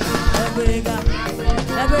ẹgbẹ́ga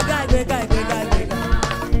ẹgbẹ́ga ẹgbẹ́ga ẹgbẹ́ga ẹgbẹ́ga.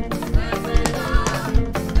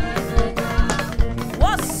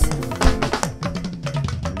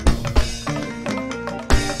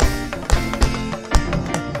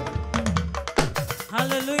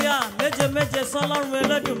 Hallelujah, méje méje sọ́lọ́run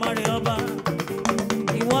Olódùmarè ọba.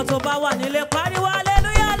 Ìwọ tó bá wà nílé pariwo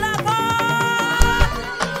hallelujah lápá.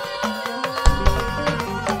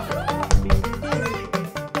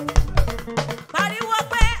 Pariwo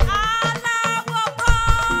pé aláwọ̀ kọ́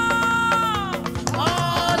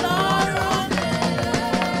Ọlọ́run ni.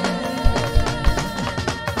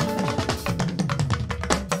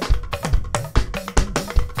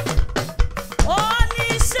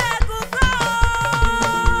 Oníṣègùn kọ́.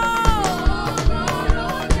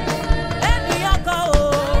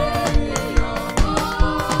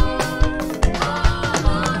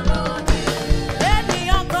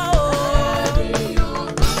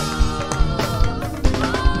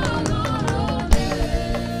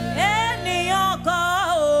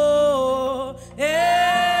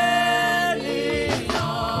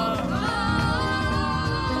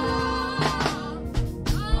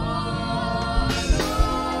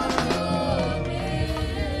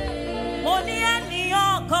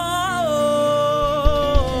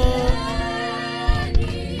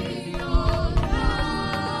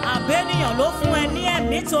 Àbẹ́nìyàn ló fún ẹ ní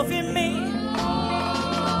ẹ̀mí tó fi mí.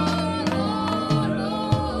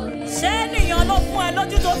 Ṣé ènìyàn ló fún ẹ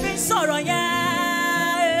lójú tó fi ń sọ̀rọ̀ yẹn?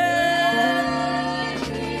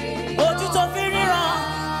 Ojú tó fi ríran,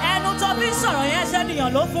 ẹnu tó fi ń sọ̀rọ̀ yẹn, ṣé ènìyàn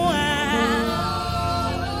ló fún ẹ?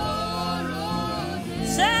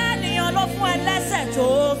 Ṣé ènìyàn ló fún ẹ lẹ́sẹ̀ tó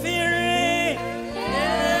fi rìn?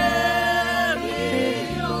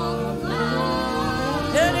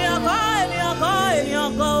 Ènìyàn kọ́, ènìyàn kọ́,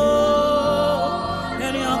 ènìyàn kọ́ o.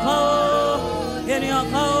 Ènìyàn kọ́ o, ènìyàn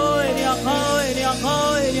kọ́ o, ènìyàn kọ́ o, ènìyàn kọ́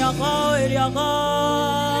o, ènìyàn kọ́ o, ènìyàn kọ́ o,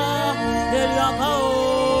 ènìyàn kọ́ o.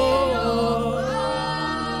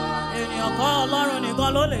 Ènìyàn kọ́, Ọlọ́run nìkan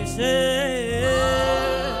ló lè ṣe é.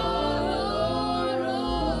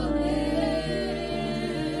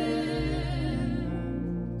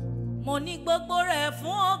 Mo ní gbogbo rẹ̀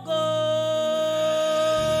fún ògo.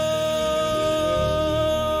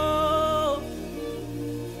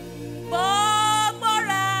 Gbogbo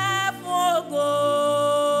rẹ̀ fún ògo.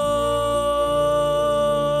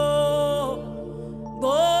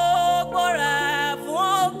 Gbogbo rẹ̀ fún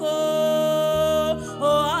ògo.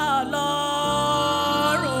 O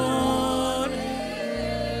Ọlọ́run.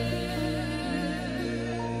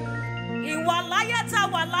 Ìwà láyé tá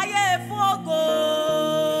wà láyé fún ògo.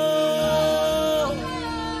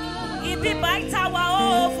 Ibi báyìí tá wà ó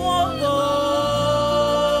fún ògo.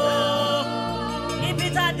 Ibi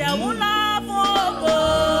tá dẹ̀ ń lọ fún ògo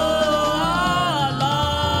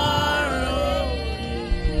Ọlọ́run.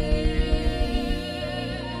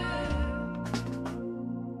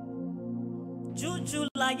 Jújù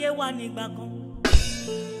láyé wà nígbà kan.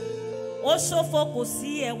 Ó ṣòfò kò sí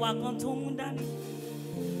ẹwà kan tó mú dání.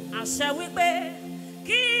 Àṣẹ wípé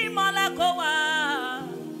kí ìmọ́lẹ̀ kó wà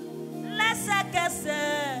lẹ́sẹ̀kẹsẹ̀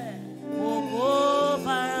ògo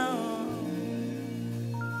farahàn.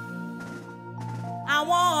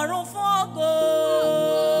 Àwọn ọ̀run fún ògo.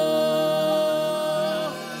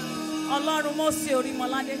 Ọlọ́run Mósè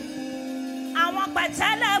Orímọládé. Àwọn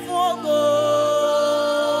pẹ̀tẹ́lẹ̀ fún ògo.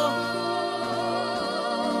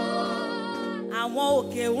 Àwọn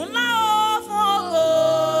òkè ńlá ó fún ògo.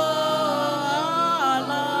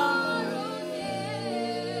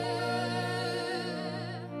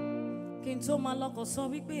 Kí n tó máa lọ́kọ̀ sọ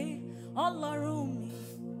wípé Ọlọ́run mi,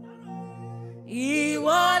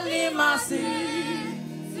 ìwọ ni màá sìn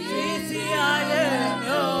títí ayé mi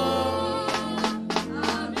o.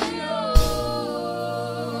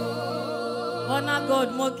 Ọ̀nà God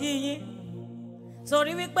mo kí yín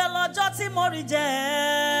torí wípé lọ́jọ́ tí mo rí jẹ́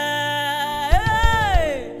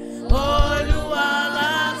Olúwa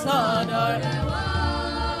látọ̀dọ̀ rẹ̀ wá.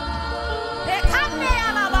 Èkánné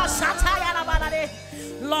alábà ṣàtàyà alábàdàdé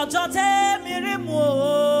lọ́jọ́ tẹ́mi rí mu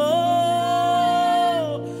o.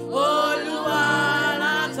 Olúwa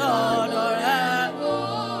látọ̀dọ̀ rẹ̀ wá.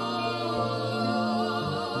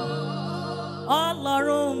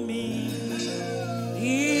 Ọlọ́run mi,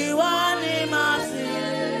 ìwọ ni màá sìn.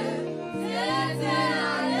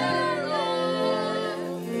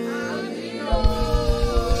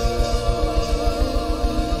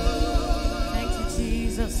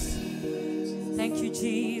 Thank you,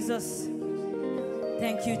 Jesus.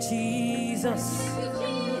 Thank you, Jesus.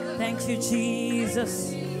 Thank you,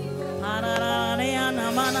 Jesus. Ararare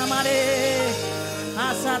anamana mare.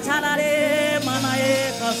 Asatarare manaye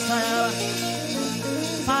kasaya.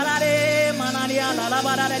 Parare manaria la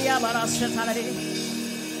labararia barasetarare.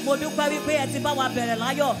 Mo dúpẹ́ wípé ẹ ti bá wa bẹ̀rẹ̀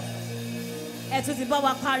láyọ̀. Ẹ tún ti bá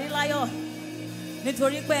wa parí láyọ̀.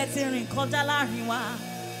 Nítorí pé ẹ ti rìn kọjá láàrin wa.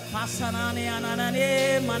 Pasanane ananane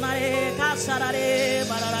manare kasarare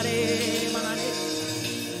bararare manare.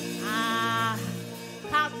 Ah,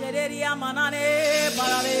 kasereria manane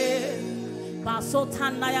barare.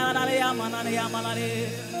 Pasotana yarare manane manare.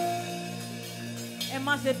 Ẹ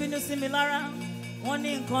má ṣe bínú sí mi lára. Wọ́n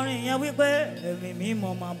ní nǹkan rìn yẹn wípé ẹ̀mí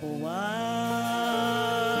mímọ́ máa bọ̀ wá.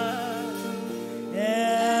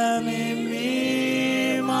 Ẹ̀mí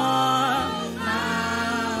mímọ́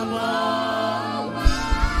máa bọ̀ wá.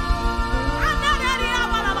 Adádẹ́rì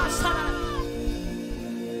abọ́dàbà sára.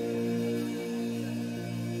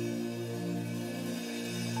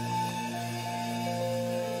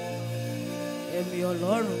 Ẹ̀mí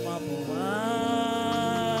Ọlọ́run máa bọ̀ wá.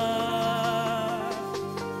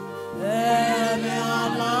 Ẹ̀mí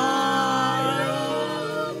Ọlọ́run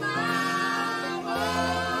máa bọ̀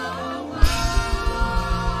wá.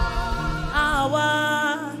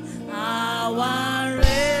 Àwa ń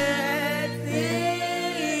retí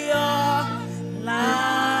ọ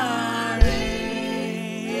láàrin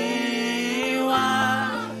wa.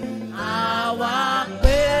 Àwa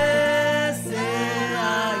pèsè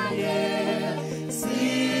àyè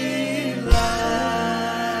sílẹ̀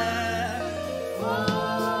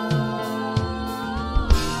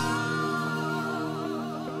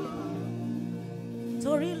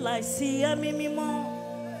torí láìsí ẹ̀mí mímọ́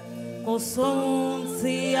kò sóhun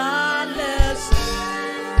tí a lè ṣe.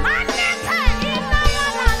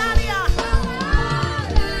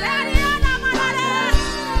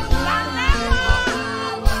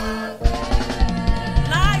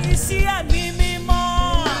 Láìsí ẹ̀mí mímọ́.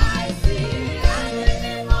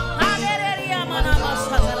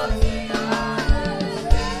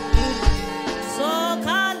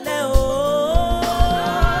 Sọ̀kalẹ̀ o.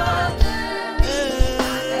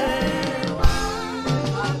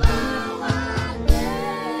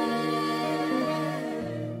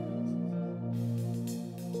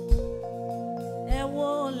 Ẹ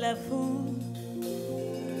wólẹ̀ fún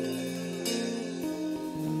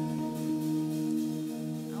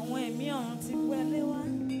àwọn ẹ̀mí ọ̀run ti wọlé wá.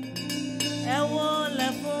 Ẹ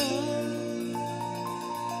wólẹ̀ fún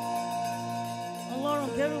Ọlọ́run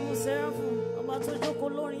kérúbù sẹ́ráfù ọba tó jókòó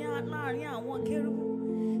láàrin àwọn kérúbù.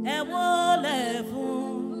 Ẹ wólẹ̀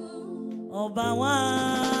fún ọba wa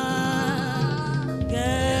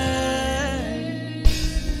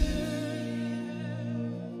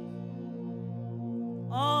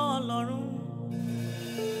Ọlọ́run.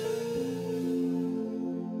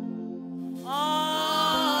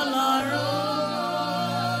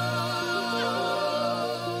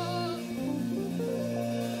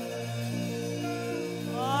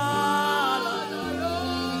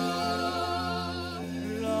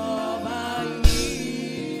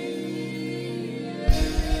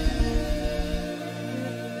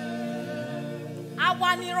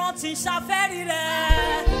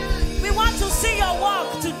 We want to see your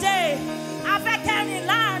work today. Afẹ́kẹ́rin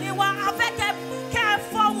láàrin wa, afẹ́kẹ́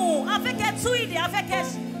fọ́hùn, afẹ́kẹ́ tú ìdè, afẹ́kẹ́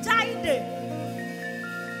já ìdè.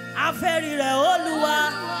 Afẹ́rí rẹ̀ Olúwa.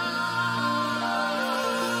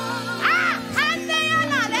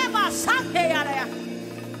 Kánẹ́yàlá lẹ́bàá sáfẹ́yà rẹ̀.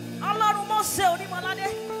 Ọlọ́run Mósè Onímọ̀ládé.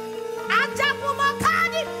 Ajagunmọ̀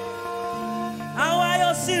káàdì. Àwa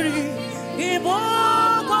yóò sì rí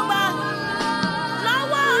ìbùkún gbà.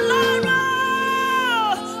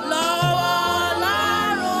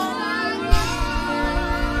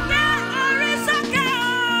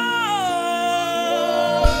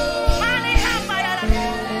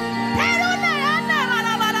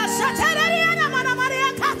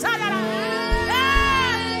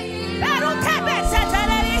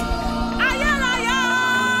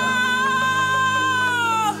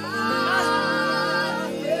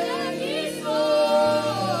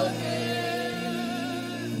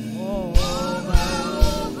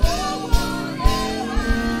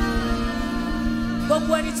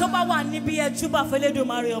 Gbogbo ẹni tó bá wà níbi ẹjúbà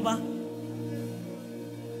f'Ẹlẹ́dùmarè ọba.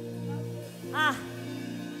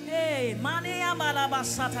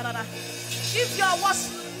 If you are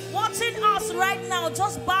watching us right now,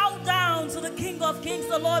 just bow down to the King of Kings,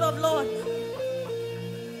 the Lord of Lords,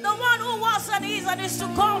 the one who was and is to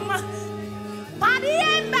come.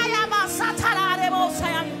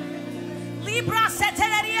 Libra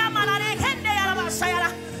seteria manare kende ya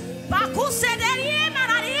basayara. Baku sederie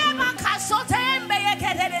manare bakasote mbe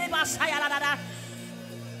yekedere basayara dada.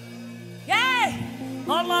 Yeah.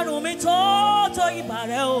 Ọlọ́run mi tó ìbà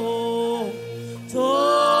rẹ o. Tó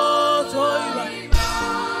ìbà.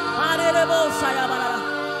 Arerebo sayabara.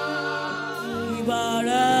 Ìbà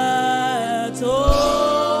rẹ tó.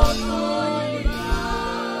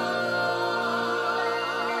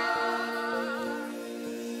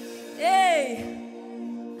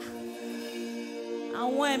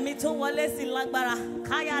 Àwọn ẹ̀mí tó wọlé sí lágbára.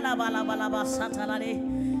 Káyà labalaba satalade.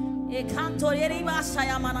 Ekanto yeriba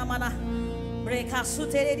sayamanamana. Breka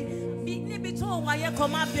suteredi. Níbi tó wáyé kó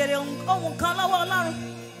máa bèrè ohun kan lọ́wọ́ Ọlọ́run.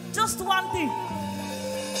 Just one thing.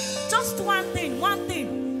 Just one thing. One thing.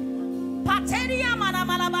 Pateria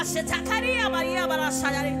manamalaba setakaria maria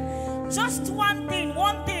barasayare. Just one thing.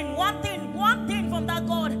 One thing. One thing. One thing from that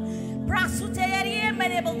God. Brasuterie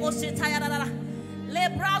menebo osetayara. Le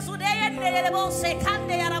brasudeye nerebo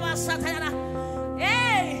sekande yaraba satayara.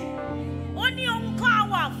 Hey! Oni ohun kan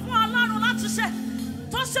wà fún Ọlọ́run láti ṣe.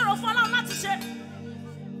 Tó ṣòro fún Ọlọ́run láti ṣe.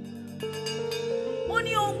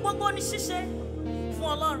 Oni ohun gbogbo ní ṣíṣe fún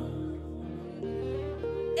Ọlọ́run.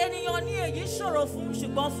 Ènìyàn ní èyí ṣòro fún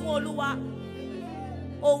ṣùgbọ́n fún Olúwa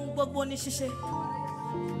ohun gbogbo ní ṣíṣe.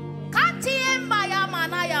 Kati emba ya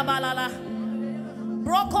mana ya balala.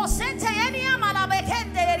 Broko sente yeni ya mana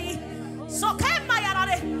bekenderi. Sokemba ya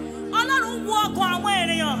rare. Ọlọ́run wo ọkàn àwọn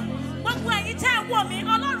ènìyàn. Gbogbo ẹ̀yin tẹ́ wò mí,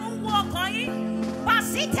 Ọlọ́run wo ọkàn yín.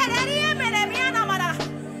 Pasiteri emeremi anamara.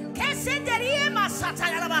 Kesenderi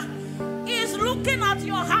emasatayaraba. He's looking at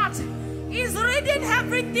your heart. He's reading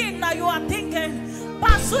everything that you are thinking.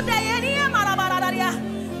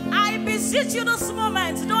 I beseech you this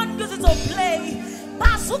moment, don't use it to play.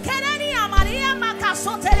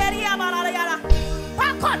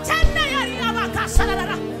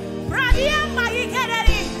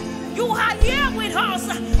 You are here with us.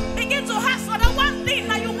 Begin to ask for the one thing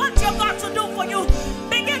that you want your God to do for you.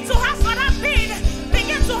 Begin to ask for that thing.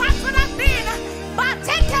 Begin to ask for that thing.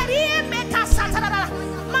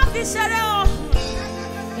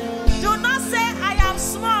 Do not say I am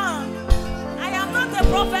small. I am not a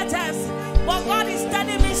prophetess. But God is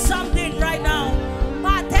telling me something right now.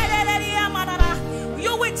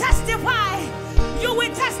 You will testify. You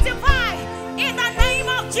will testify in the name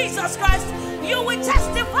of Jesus Christ. You will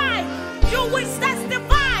testify. You will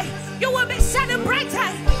testify. You will be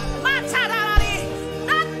celebrated.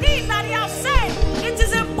 Nothing that you have said, it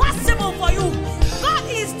is impossible for you. God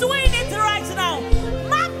is doing it right now.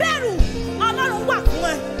 Maberu, Ọlọ́run wà fún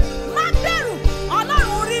ẹ. Maberu,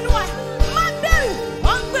 Ọlọ́run rínú ẹ. Maberu,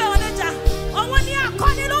 ó ń gbé ọ níjà. Òun ni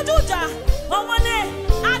akọni lójú ìjà. Òun ni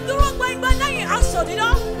adúrógbégbé lẹ́yìn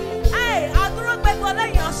aṣòdìdọ́. Adúrógbégbé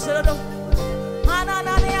lẹ́yìn aṣòdìdọ́.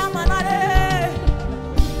 Mananani amanare.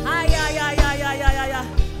 Ay.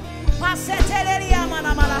 Paseteleri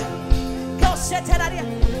amanamara. Koseteleri.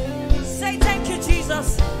 Say thank you, Jesus.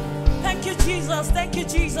 Thank you, Jesus. Thank you,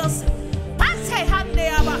 Jesus.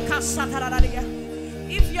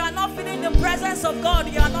 If you are not feeling the presence of God,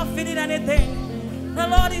 you are not feeling anything. The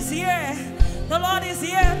Lord is here. The Lord is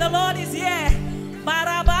here. The Lord is here.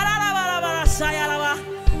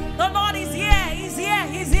 The Lord is here. He's here.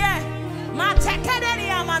 He's here.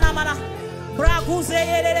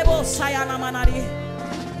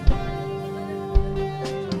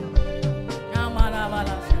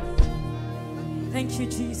 Thank you,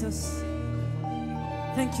 Jesus.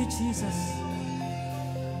 Thank you, Jesus.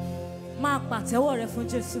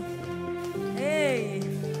 Hey,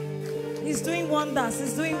 He's doing wonders.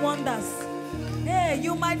 He's doing wonders. Hey,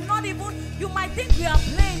 you might think we are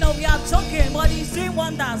playing or we are joking, but He's doing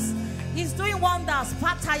wonders. He's doing wonders.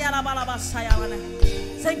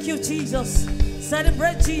 Thank you, Jesus.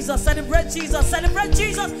 Celebrate Jesus. Celebrate Jesus. Celebrate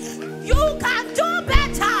Jesus. You can do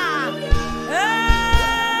better.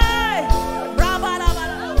 Hey,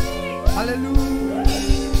 hallelujah.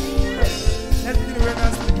 Let's begin to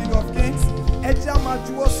recognize the King of Kings. Eja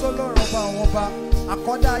majuwo solo roba wonba.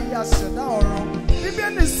 Akoda aye aseda ọ̀run.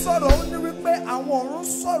 Bíbélì sọ̀rọ̀ ó ní wípé àwọn ọ̀run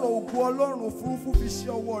sọ̀rọ̀ ògo Ọlọ́run òfurufú fi ṣe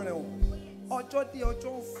ọwọ́ rẹ̀ hàn. Ọjọ́ dé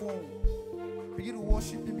ọjọ́ ń fọhùn. Begin to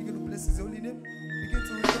worship Him. Begin to bless His holy name. Begin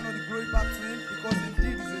to return all the glory back to Him, because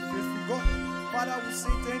indeed He's a faithful God. Father, we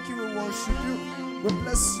say thank you. We worship you. We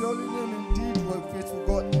bless your holy name. Indeed, we're a faithful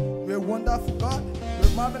God. We're a wonderful God. We're a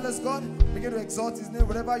marvelous God. Begin to exalt His name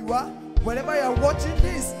wherever you are. Wherever you are watching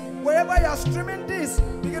this, wherever you are streaming this,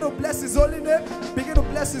 begin to bless His holy name. Begin to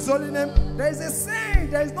bless His holy name. There is a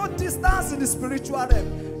saying, there is no distance in the spiritual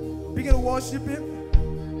realm. Begin to worship Him.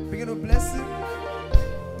 Begin to bless Him.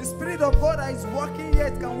 The Spirit of God that is working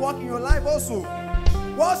yet can work in your life also.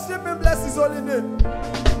 Worship Him, bless His holy name.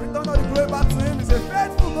 Return all the glory back to Him. He's a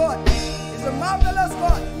faithful God. He's a marvelous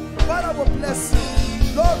God. Father will bless you.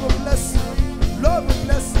 Lord will bless you. Lord will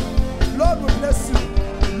bless you. Lord will bless you.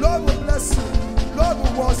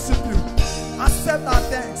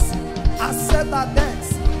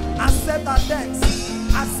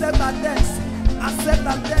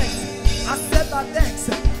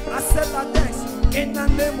 In the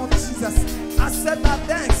name of Jesus. Accept our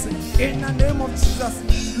thanks. In the name of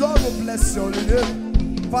Jesus. Lord will bless your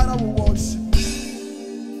name. Father will worship.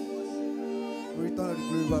 We return the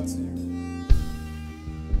glory back to you.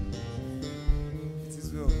 It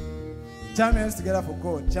is well. Jam your hands together for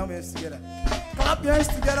God. Jam your hands together. Clap your hands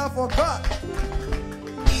together for God.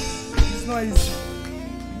 It's not easy.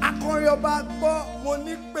 Akọrin ọba gbọ́ mo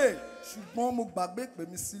ní pè ṣùgbọ́n mo gbàgbé pè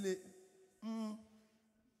mí sílé.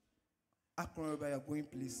 Akọrin ọba, you are going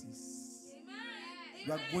places.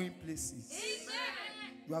 You are going places.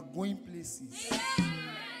 You are going places.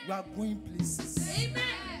 You are going places.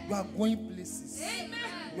 You are going places.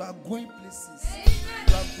 You are going places.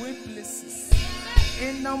 You are going places.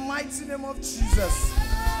 In the mighty name of Jesus.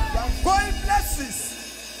 You are going places.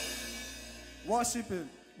 Worship Him.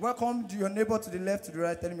 Welcome your neighbor to the left, to the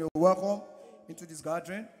right. Tell him you're welcome into this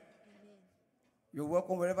gathering. You're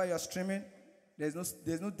welcome wherever you're streaming. There's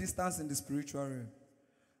no distance in the spiritual realm.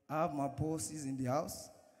 I have my bosses in the house.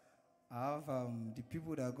 I have the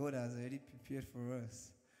people that God has already prepared for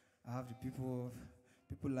us. I have the people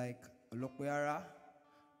like Olokweara.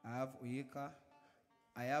 I have Oyeka.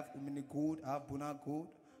 I have Umini Gold. I have Bona Gold.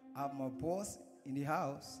 I have my boss in the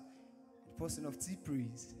house, the person of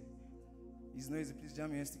T-Praise. It's noisy. Please jam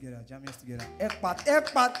your hands together. Jam your hands together. Ekpat,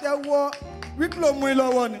 ewo. Wiklo mo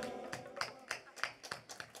ilowo ni.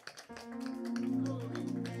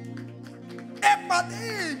 Ekpat,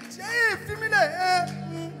 fimile,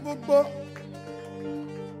 gbogbo.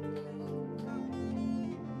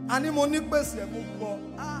 Ani mo ní pèsè gbogbo.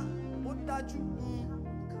 Ó dájú.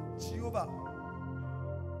 Jehovah.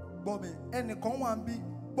 Gbọ́ mi. Ẹnìkan wà ń bí.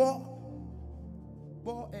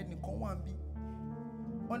 Gbọ́ ẹnìkan wà ń bí.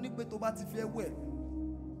 Wọ́n ní pé tó bá ti fẹ́ wẹ̀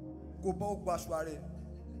kó bọ́ gbọ́ aṣọ rẹ̀.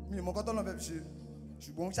 Mi ò mọ̀ kọ́ tọ́lọ́ fẹ́ fi ṣe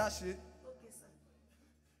ṣùgbọ́n ó ṣá ṣe.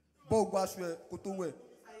 Bọ́ gbọ́ aṣọ ẹ̀ kó tó wẹ̀.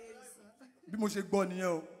 Bí mo ṣe gbọ́ nìyẹn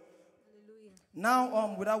o.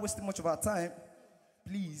 Now, without wasting much of our time,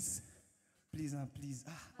 please.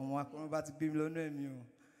 Àwọn akọrin bá ti gbé mi lọ́nà ẹ̀mí o.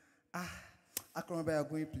 Akọrin bá, you are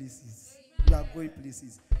going places. You are going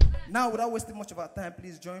places. Now, without wasting much of our time,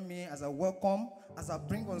 please join me as I welcome, as I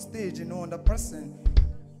bring on stage, the person,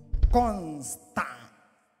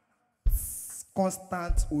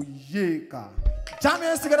 Constant Oyeka. Jam your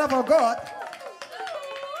hands together for God.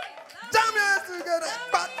 Jam your hands together.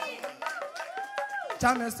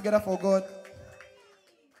 Jam your hands together for God.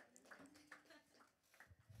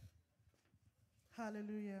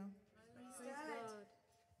 Hallelujah.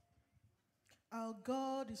 Our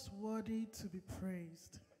God is worthy to be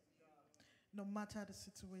praised, no matter the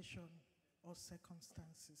situation or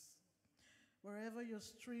circumstances. Wherever you're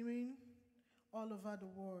streaming, all over the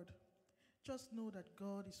world, just know that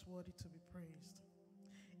God is worthy to be praised.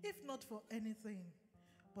 If not for anything,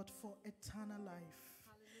 but for eternal life.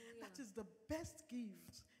 Hallelujah. That is the best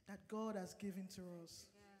gift that God has given to us.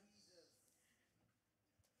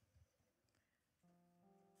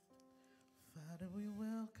 Father, we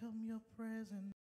welcome your presence.